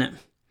good, isn't it?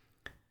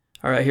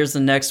 All right, here's the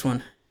next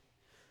one.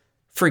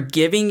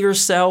 Forgiving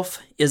yourself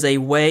is a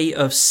way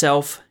of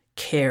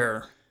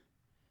self-care.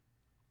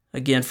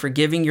 Again,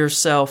 forgiving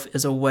yourself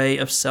is a way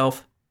of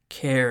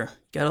self-care.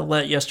 Gotta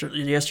let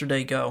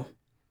yesterday go.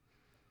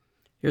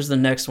 Here's the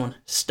next one.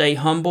 Stay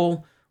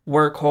humble,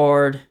 work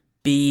hard,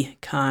 be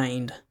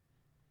kind.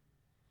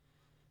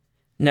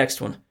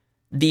 Next one.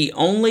 The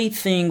only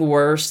thing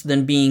worse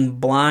than being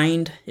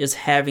blind is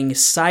having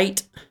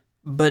sight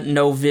but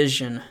no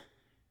vision.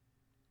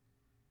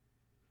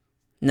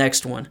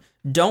 Next one.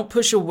 Don't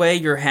push away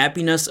your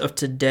happiness of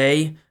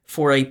today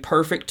for a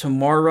perfect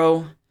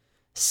tomorrow.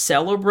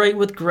 Celebrate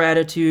with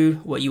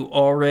gratitude what you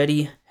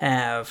already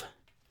have.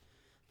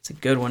 It's a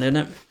good one, isn't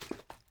it?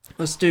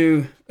 Let's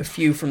do a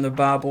few from the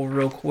Bible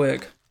real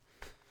quick.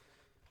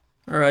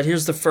 All right,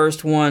 here's the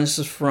first one. This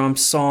is from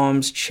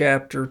Psalms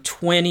chapter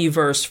 20,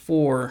 verse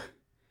 4.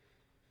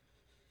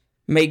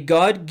 May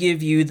God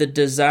give you the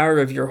desire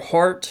of your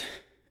heart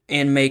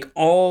and make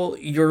all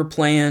your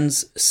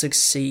plans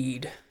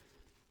succeed.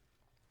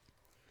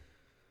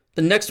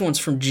 The next one's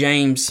from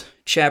James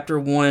chapter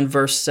 1,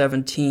 verse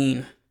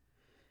 17.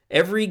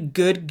 Every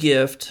good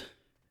gift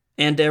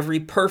and every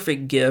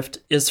perfect gift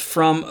is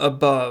from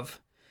above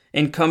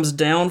and comes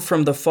down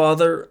from the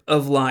Father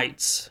of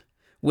lights,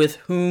 with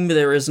whom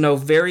there is no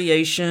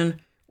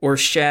variation or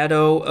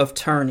shadow of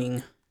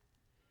turning.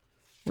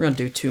 We're going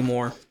to do two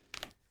more.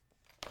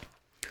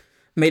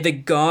 May the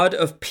God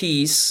of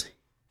peace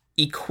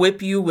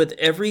equip you with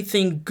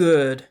everything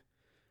good,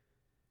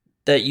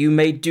 that you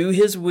may do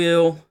his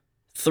will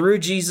through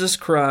Jesus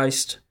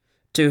Christ,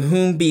 to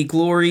whom be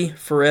glory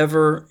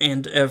forever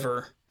and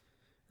ever.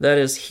 That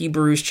is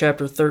Hebrews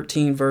chapter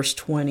 13, verse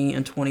 20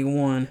 and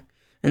 21.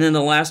 And then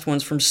the last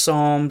one's from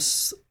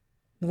Psalms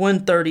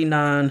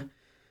 139,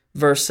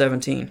 verse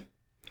 17.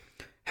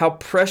 How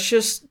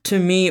precious to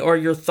me are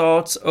your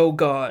thoughts, O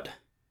God!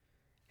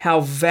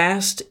 How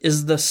vast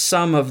is the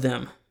sum of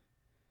them!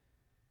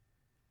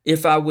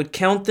 If I would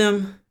count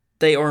them,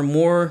 they are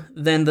more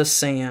than the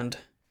sand.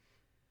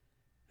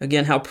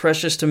 Again, how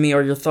precious to me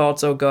are your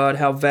thoughts, O God!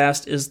 How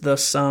vast is the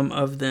sum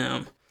of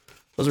them!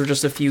 Those are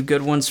just a few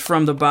good ones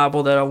from the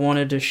Bible that I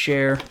wanted to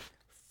share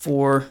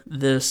for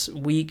this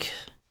week.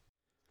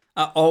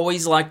 I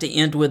always like to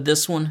end with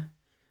this one.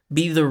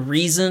 Be the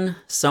reason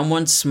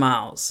someone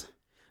smiles.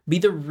 Be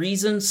the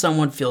reason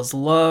someone feels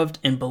loved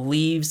and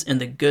believes in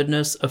the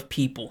goodness of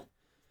people.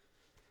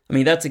 I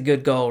mean, that's a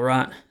good goal,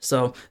 right?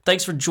 So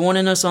thanks for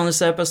joining us on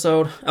this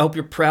episode. I hope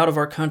you're proud of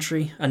our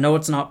country. I know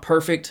it's not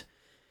perfect,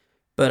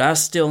 but I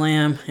still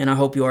am, and I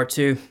hope you are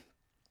too.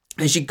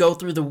 As you go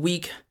through the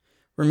week,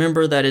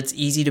 remember that it's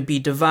easy to be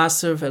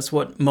divisive. That's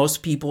what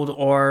most people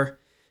are,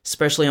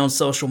 especially on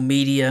social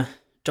media.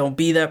 Don't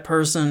be that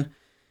person.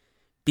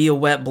 Be a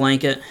wet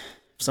blanket.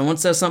 If someone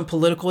says something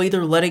political,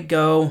 either let it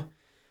go.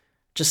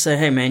 Just say,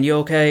 hey man, you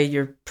okay?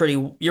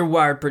 You're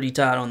wired pretty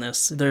tight on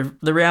this. The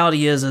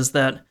reality is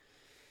that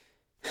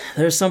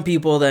there's some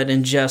people that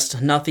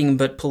ingest nothing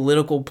but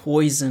political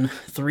poison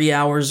 3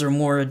 hours or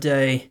more a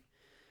day.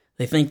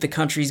 They think the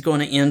country's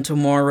going to end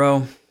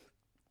tomorrow.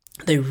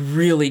 They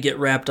really get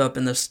wrapped up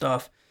in this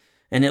stuff,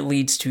 and it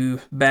leads to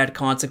bad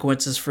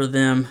consequences for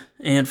them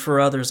and for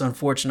others,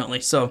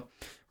 unfortunately. So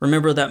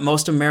remember that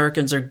most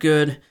Americans are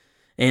good,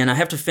 and I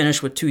have to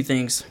finish with two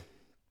things.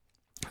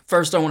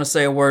 First, I want to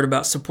say a word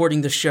about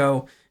supporting the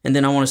show, and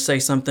then I want to say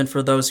something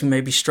for those who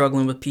may be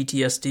struggling with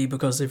PTSD,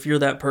 because if you're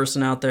that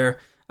person out there,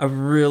 I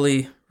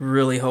really,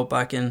 really hope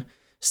I can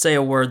say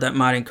a word that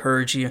might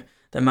encourage you,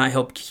 that might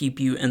help keep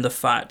you in the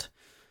fight.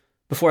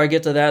 Before I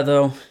get to that,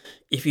 though,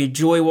 if you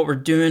enjoy what we're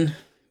doing,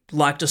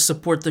 like to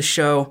support the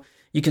show,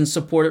 you can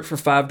support it for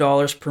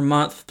 $5 per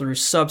month through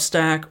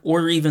Substack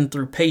or even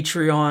through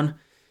Patreon.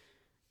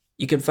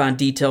 You can find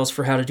details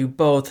for how to do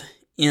both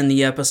in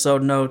the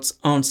episode notes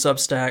on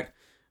Substack.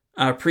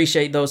 I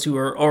appreciate those who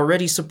are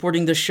already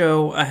supporting the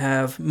show. I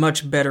have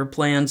much better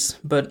plans,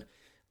 but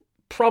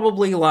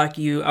probably like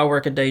you, I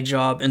work a day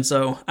job, and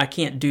so I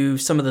can't do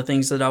some of the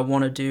things that I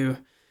want to do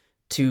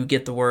to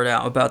get the word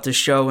out about this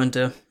show and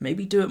to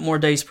maybe do it more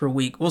days per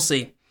week. We'll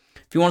see.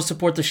 If you want to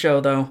support the show,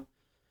 though,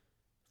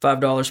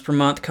 $5 per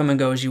month, come and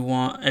go as you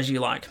want, as you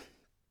like.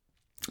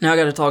 Now I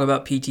got to talk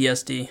about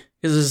PTSD,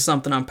 because this is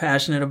something I'm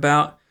passionate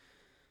about.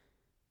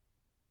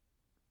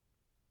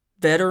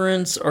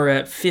 Veterans are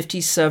at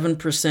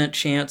 57%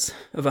 chance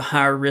of a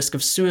higher risk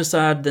of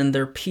suicide than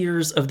their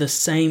peers of the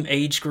same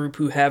age group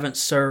who haven't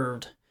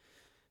served.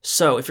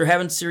 So, if you're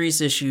having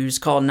serious issues,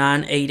 call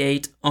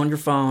 988 on your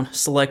phone,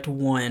 select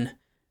 1.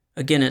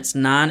 Again, it's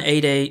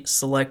 988,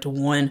 select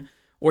 1,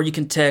 or you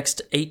can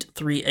text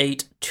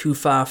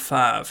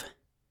 838-255.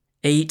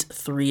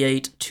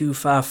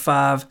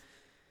 838-255,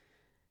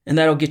 and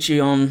that'll get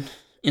you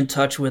in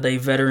touch with a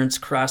Veterans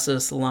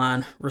Crisis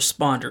Line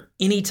responder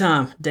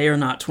anytime, day or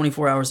not,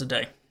 24 hours a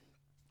day.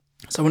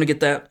 So I want to get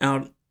that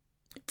out.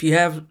 If you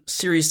have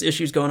serious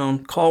issues going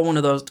on, call one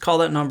of those. Call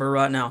that number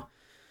right now.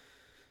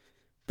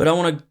 But I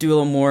want to do a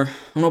little more.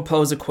 I'm going to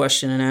pose a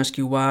question and ask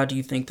you, why do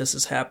you think this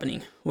is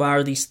happening? Why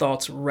are these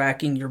thoughts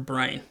racking your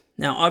brain?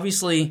 Now,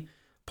 obviously,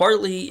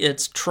 partly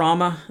it's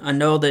trauma. I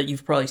know that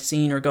you've probably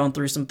seen or gone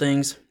through some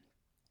things.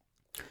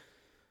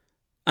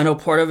 I know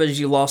part of it is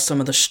you lost some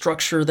of the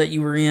structure that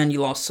you were in.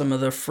 You lost some of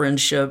the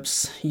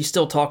friendships. You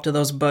still talk to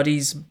those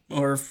buddies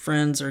or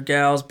friends or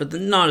gals, but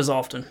not as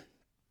often.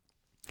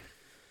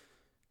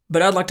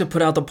 But I'd like to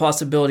put out the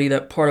possibility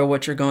that part of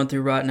what you're going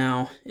through right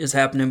now is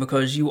happening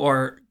because you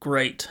are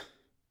great.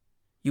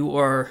 You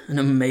are an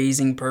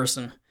amazing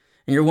person.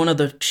 And you're one of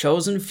the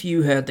chosen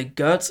few who had the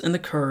guts and the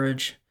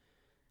courage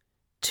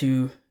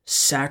to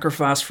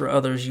sacrifice for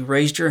others. You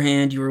raised your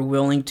hand. You were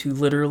willing to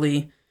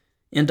literally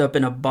end up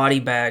in a body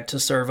bag to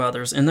serve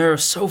others. And there are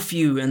so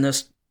few in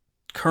this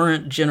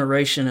current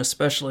generation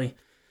especially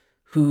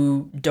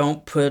who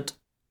put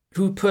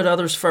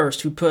others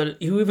first, who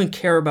even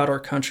care about our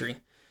country.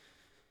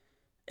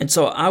 And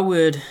so I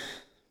would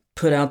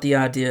put out the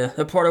idea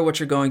that part of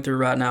what you're going through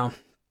right now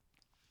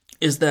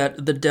is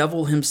that the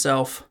devil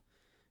himself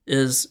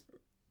is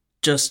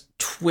just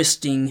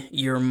twisting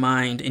your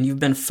mind, and you've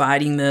been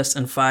fighting this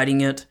and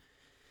fighting it.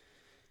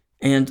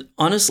 And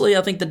honestly,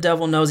 I think the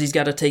devil knows he's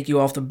got to take you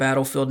off the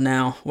battlefield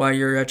now while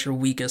you're at your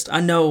weakest. I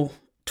know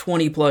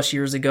 20 plus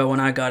years ago when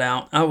I got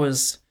out,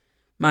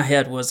 my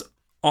head was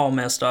all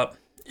messed up,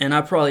 and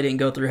I probably didn't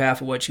go through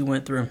half of what you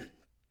went through.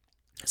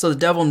 So the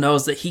devil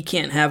knows that he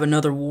can't have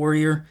another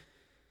warrior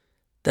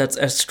that's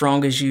as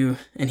strong as you,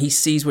 and he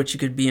sees what you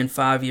could be in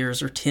 5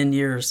 years or 10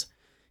 years.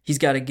 He's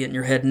got to get in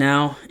your head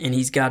now, and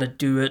he's got to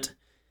do it.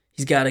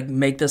 He's got to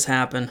make this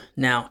happen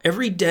now.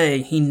 Every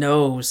day he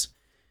knows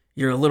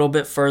you're a little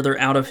bit further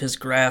out of his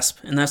grasp,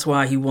 and that's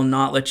why he will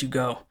not let you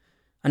go.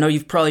 I know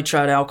you've probably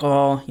tried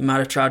alcohol. You might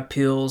have tried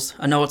pills.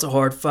 I know it's a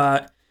hard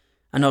fight.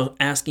 I know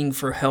asking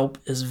for help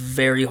is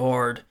very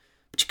hard,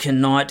 but you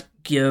cannot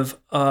give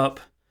up.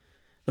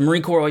 The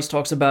Marine Corps always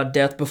talks about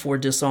death before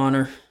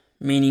dishonor,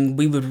 meaning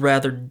we would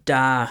rather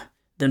die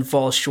than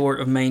fall short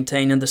of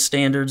maintaining the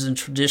standards and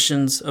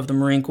traditions of the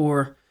Marine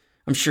Corps.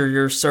 I'm sure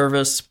your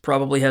service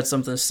probably had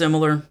something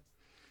similar.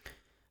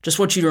 Just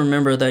want you to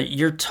remember that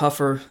you're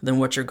tougher than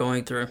what you're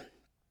going through.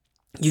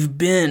 You've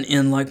been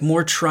in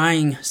more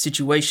trying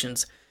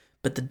situations,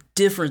 but the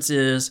difference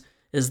is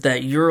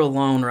that you're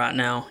alone right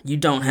now. You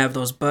don't have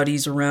those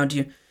buddies around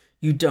you.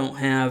 You don't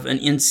have an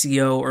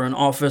NCO or an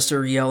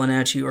officer yelling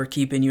at you or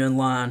keeping you in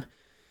line.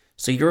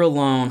 So you're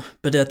alone,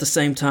 but at the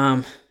same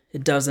time,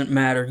 it doesn't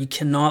matter. You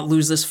cannot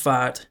lose this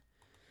fight.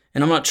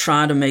 And I'm not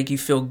trying to make you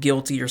feel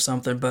guilty or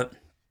something, but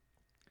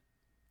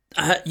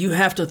you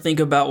have to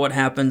think about what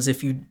happens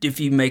if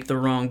you make the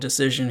wrong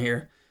decision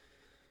here.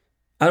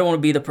 I don't want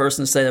to be the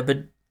person to say that,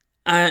 but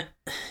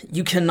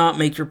you cannot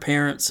make your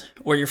parents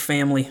or your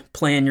family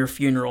plan your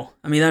funeral.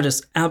 I mean, that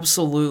is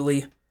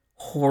absolutely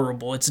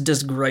horrible. It's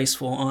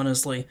disgraceful,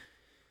 honestly.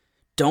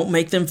 Don't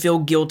make them feel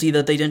guilty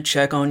that they didn't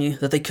check on you,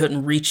 that they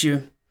couldn't reach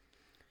you.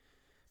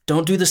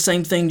 Don't do the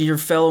same thing to your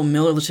fellow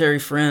military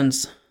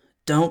friends.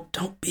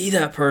 Don't be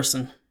that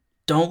person.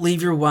 Don't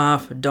leave your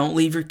wife. Don't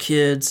leave your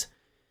kids.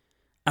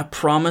 I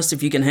promise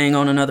if you can hang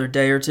on another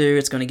day or two,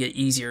 it's going to get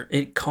easier.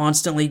 It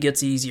constantly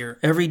gets easier.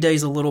 Every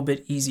day's a little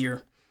bit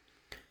easier.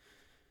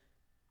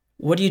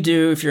 What do you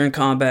do if you're in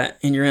combat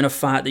and you're in a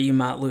fight that you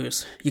might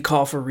lose? You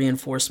call for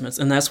reinforcements,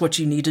 and that's what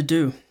you need to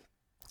do.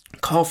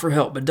 Call for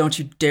help, but don't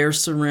you dare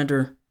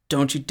surrender.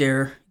 Don't you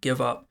dare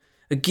give up.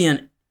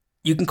 Again,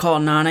 you can call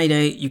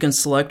 988, you can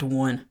select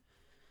 1.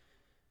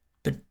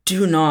 But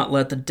do not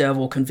let the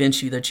devil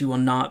convince you that you will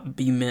not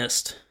be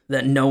missed,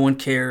 that no one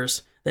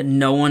cares, that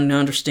no one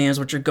understands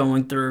what you're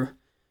going through.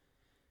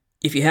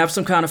 If you have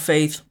some kind of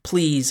faith,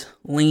 please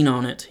lean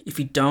on it. If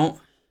you don't,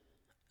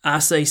 I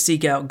say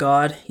seek out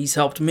God. He's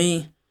helped me.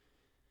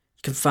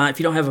 You can find, if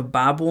you don't have a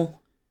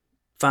Bible,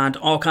 find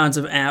all kinds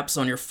of apps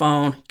on your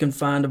phone. You can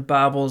find the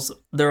Bibles.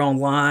 They're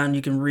online.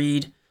 You can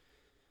read.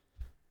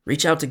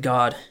 Reach out to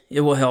God.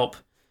 It will help.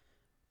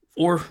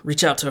 Or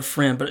reach out to a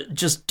friend, but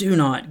just do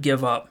not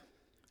give up.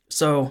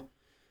 So,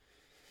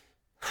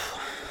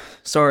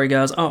 sorry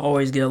guys, I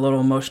always get a little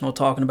emotional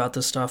talking about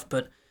this stuff,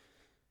 but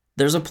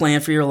there's a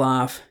plan for your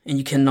life, and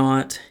you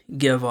cannot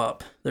give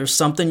up. There's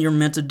something you're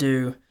meant to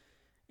do,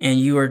 and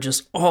you are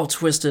just all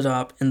twisted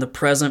up in the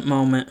present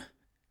moment.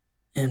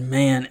 And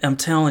man, I'm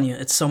telling you,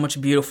 it's so much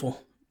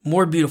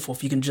more beautiful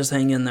if you can just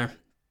hang in there.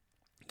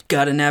 You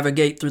got to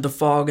navigate through the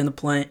fog and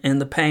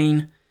the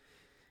pain,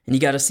 and you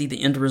got to see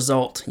the end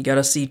result. You got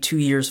to see 2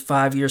 years,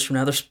 5 years from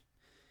now. If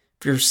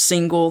you're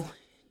single,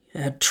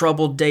 had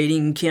trouble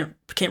dating, can't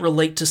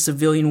relate to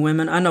civilian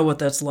women, I know what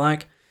that's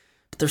like.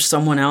 But there's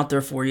someone out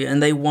there for you,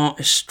 and they want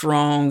a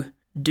strong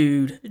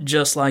dude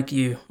just like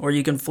you. Or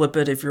you can flip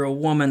it. If you're a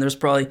woman,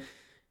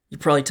 you're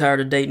probably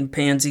tired of dating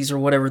pansies or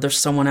whatever. There's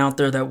someone out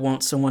there that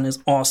wants someone as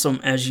awesome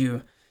as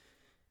you.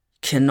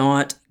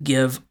 Cannot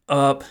give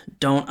up.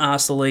 Don't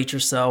isolate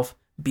yourself.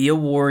 Be a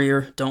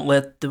warrior. Don't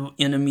let the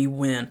enemy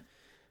win.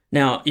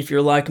 Now, if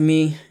you're like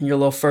me and you're a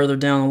little further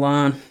down the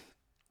line,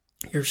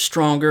 you're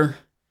stronger,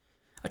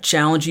 I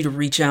challenge you to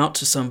reach out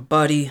to some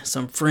buddy,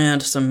 some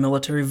friend, some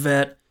military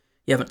vet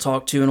you haven't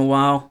talked to in a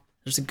while.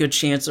 There's a good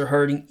chance they're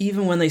hurting.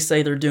 Even when they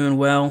say they're doing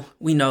well,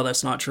 we know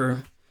that's not true.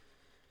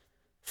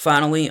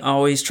 Finally, I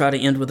always try to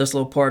end with this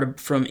little part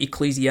from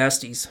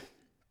Ecclesiastes.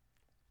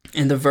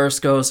 And the verse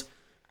goes,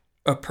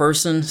 "A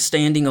person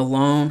standing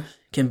alone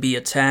can be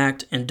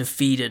attacked and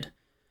defeated,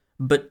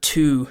 but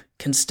two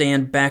can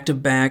stand back to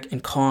back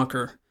and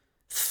conquer.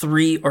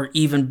 3 are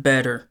even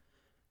better,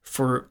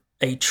 for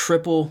a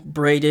triple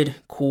braided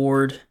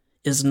cord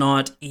is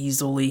not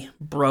easily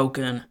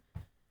broken."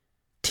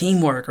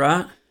 Teamwork,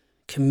 right?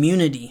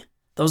 Community.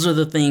 Those are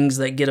the things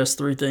that get us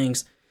through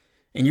things.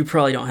 And you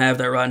probably don't have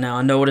that right now.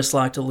 I know what it's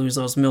like to lose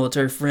those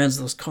military friends,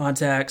 those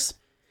contacts.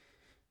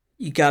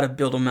 You got to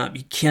build them up.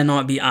 You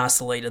cannot be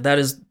isolated.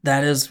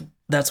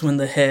 That's when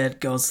the head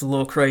goes a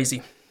little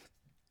crazy.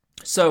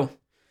 So,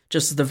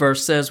 just as the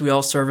verse says, we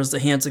all serve as the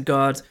hands of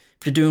God.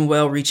 If you're doing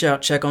well, reach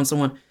out, check on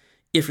someone.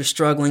 If you're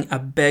struggling, I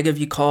beg of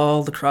you,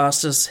 call the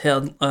crisis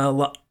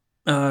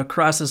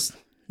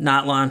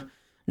nightline,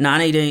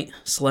 988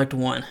 select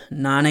 1,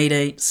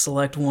 988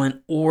 select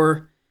 1,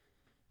 or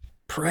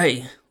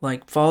pray.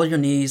 Fall on your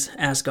knees,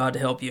 ask God to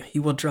help you. He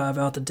will drive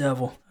out the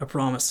devil, I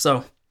promise.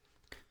 So,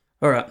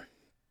 all right.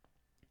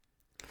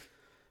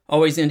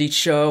 Always end each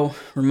show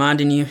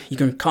reminding you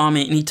can call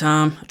me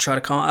anytime. I try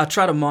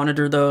to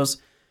monitor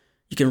those.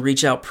 You can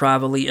reach out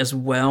privately as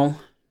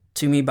well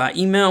to me by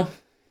email.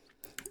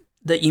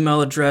 The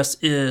email address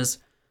is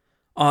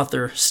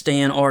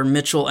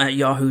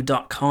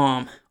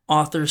authorstanrmitchell@yahoo.com.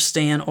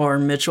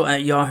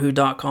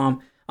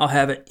 authorstanrmitchell@yahoo.com. I'll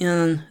have it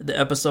in the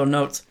episode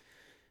notes.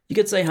 You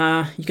can say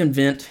hi, you can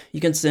vent,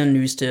 you can send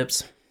news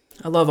tips.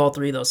 I love all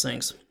 3 of those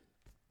things.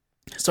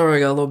 Sorry I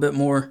got a little bit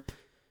more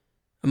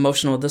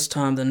emotional this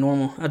time than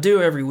normal. I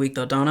do every week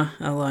though, Donna.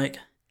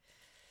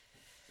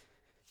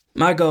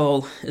 My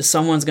goal is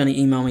someone's going to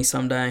email me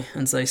someday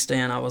and say,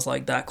 "Stan, I was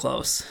that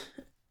close,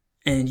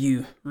 and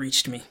you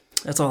reached me."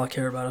 That's all I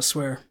care about, I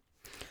swear.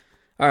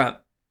 All right.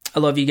 I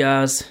love you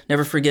guys.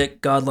 Never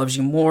forget, God loves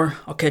you more.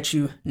 I'll catch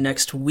you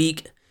next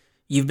week.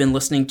 You've been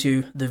listening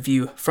to The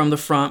View from the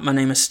Front. My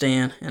name is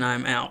Stan, and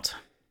I'm out.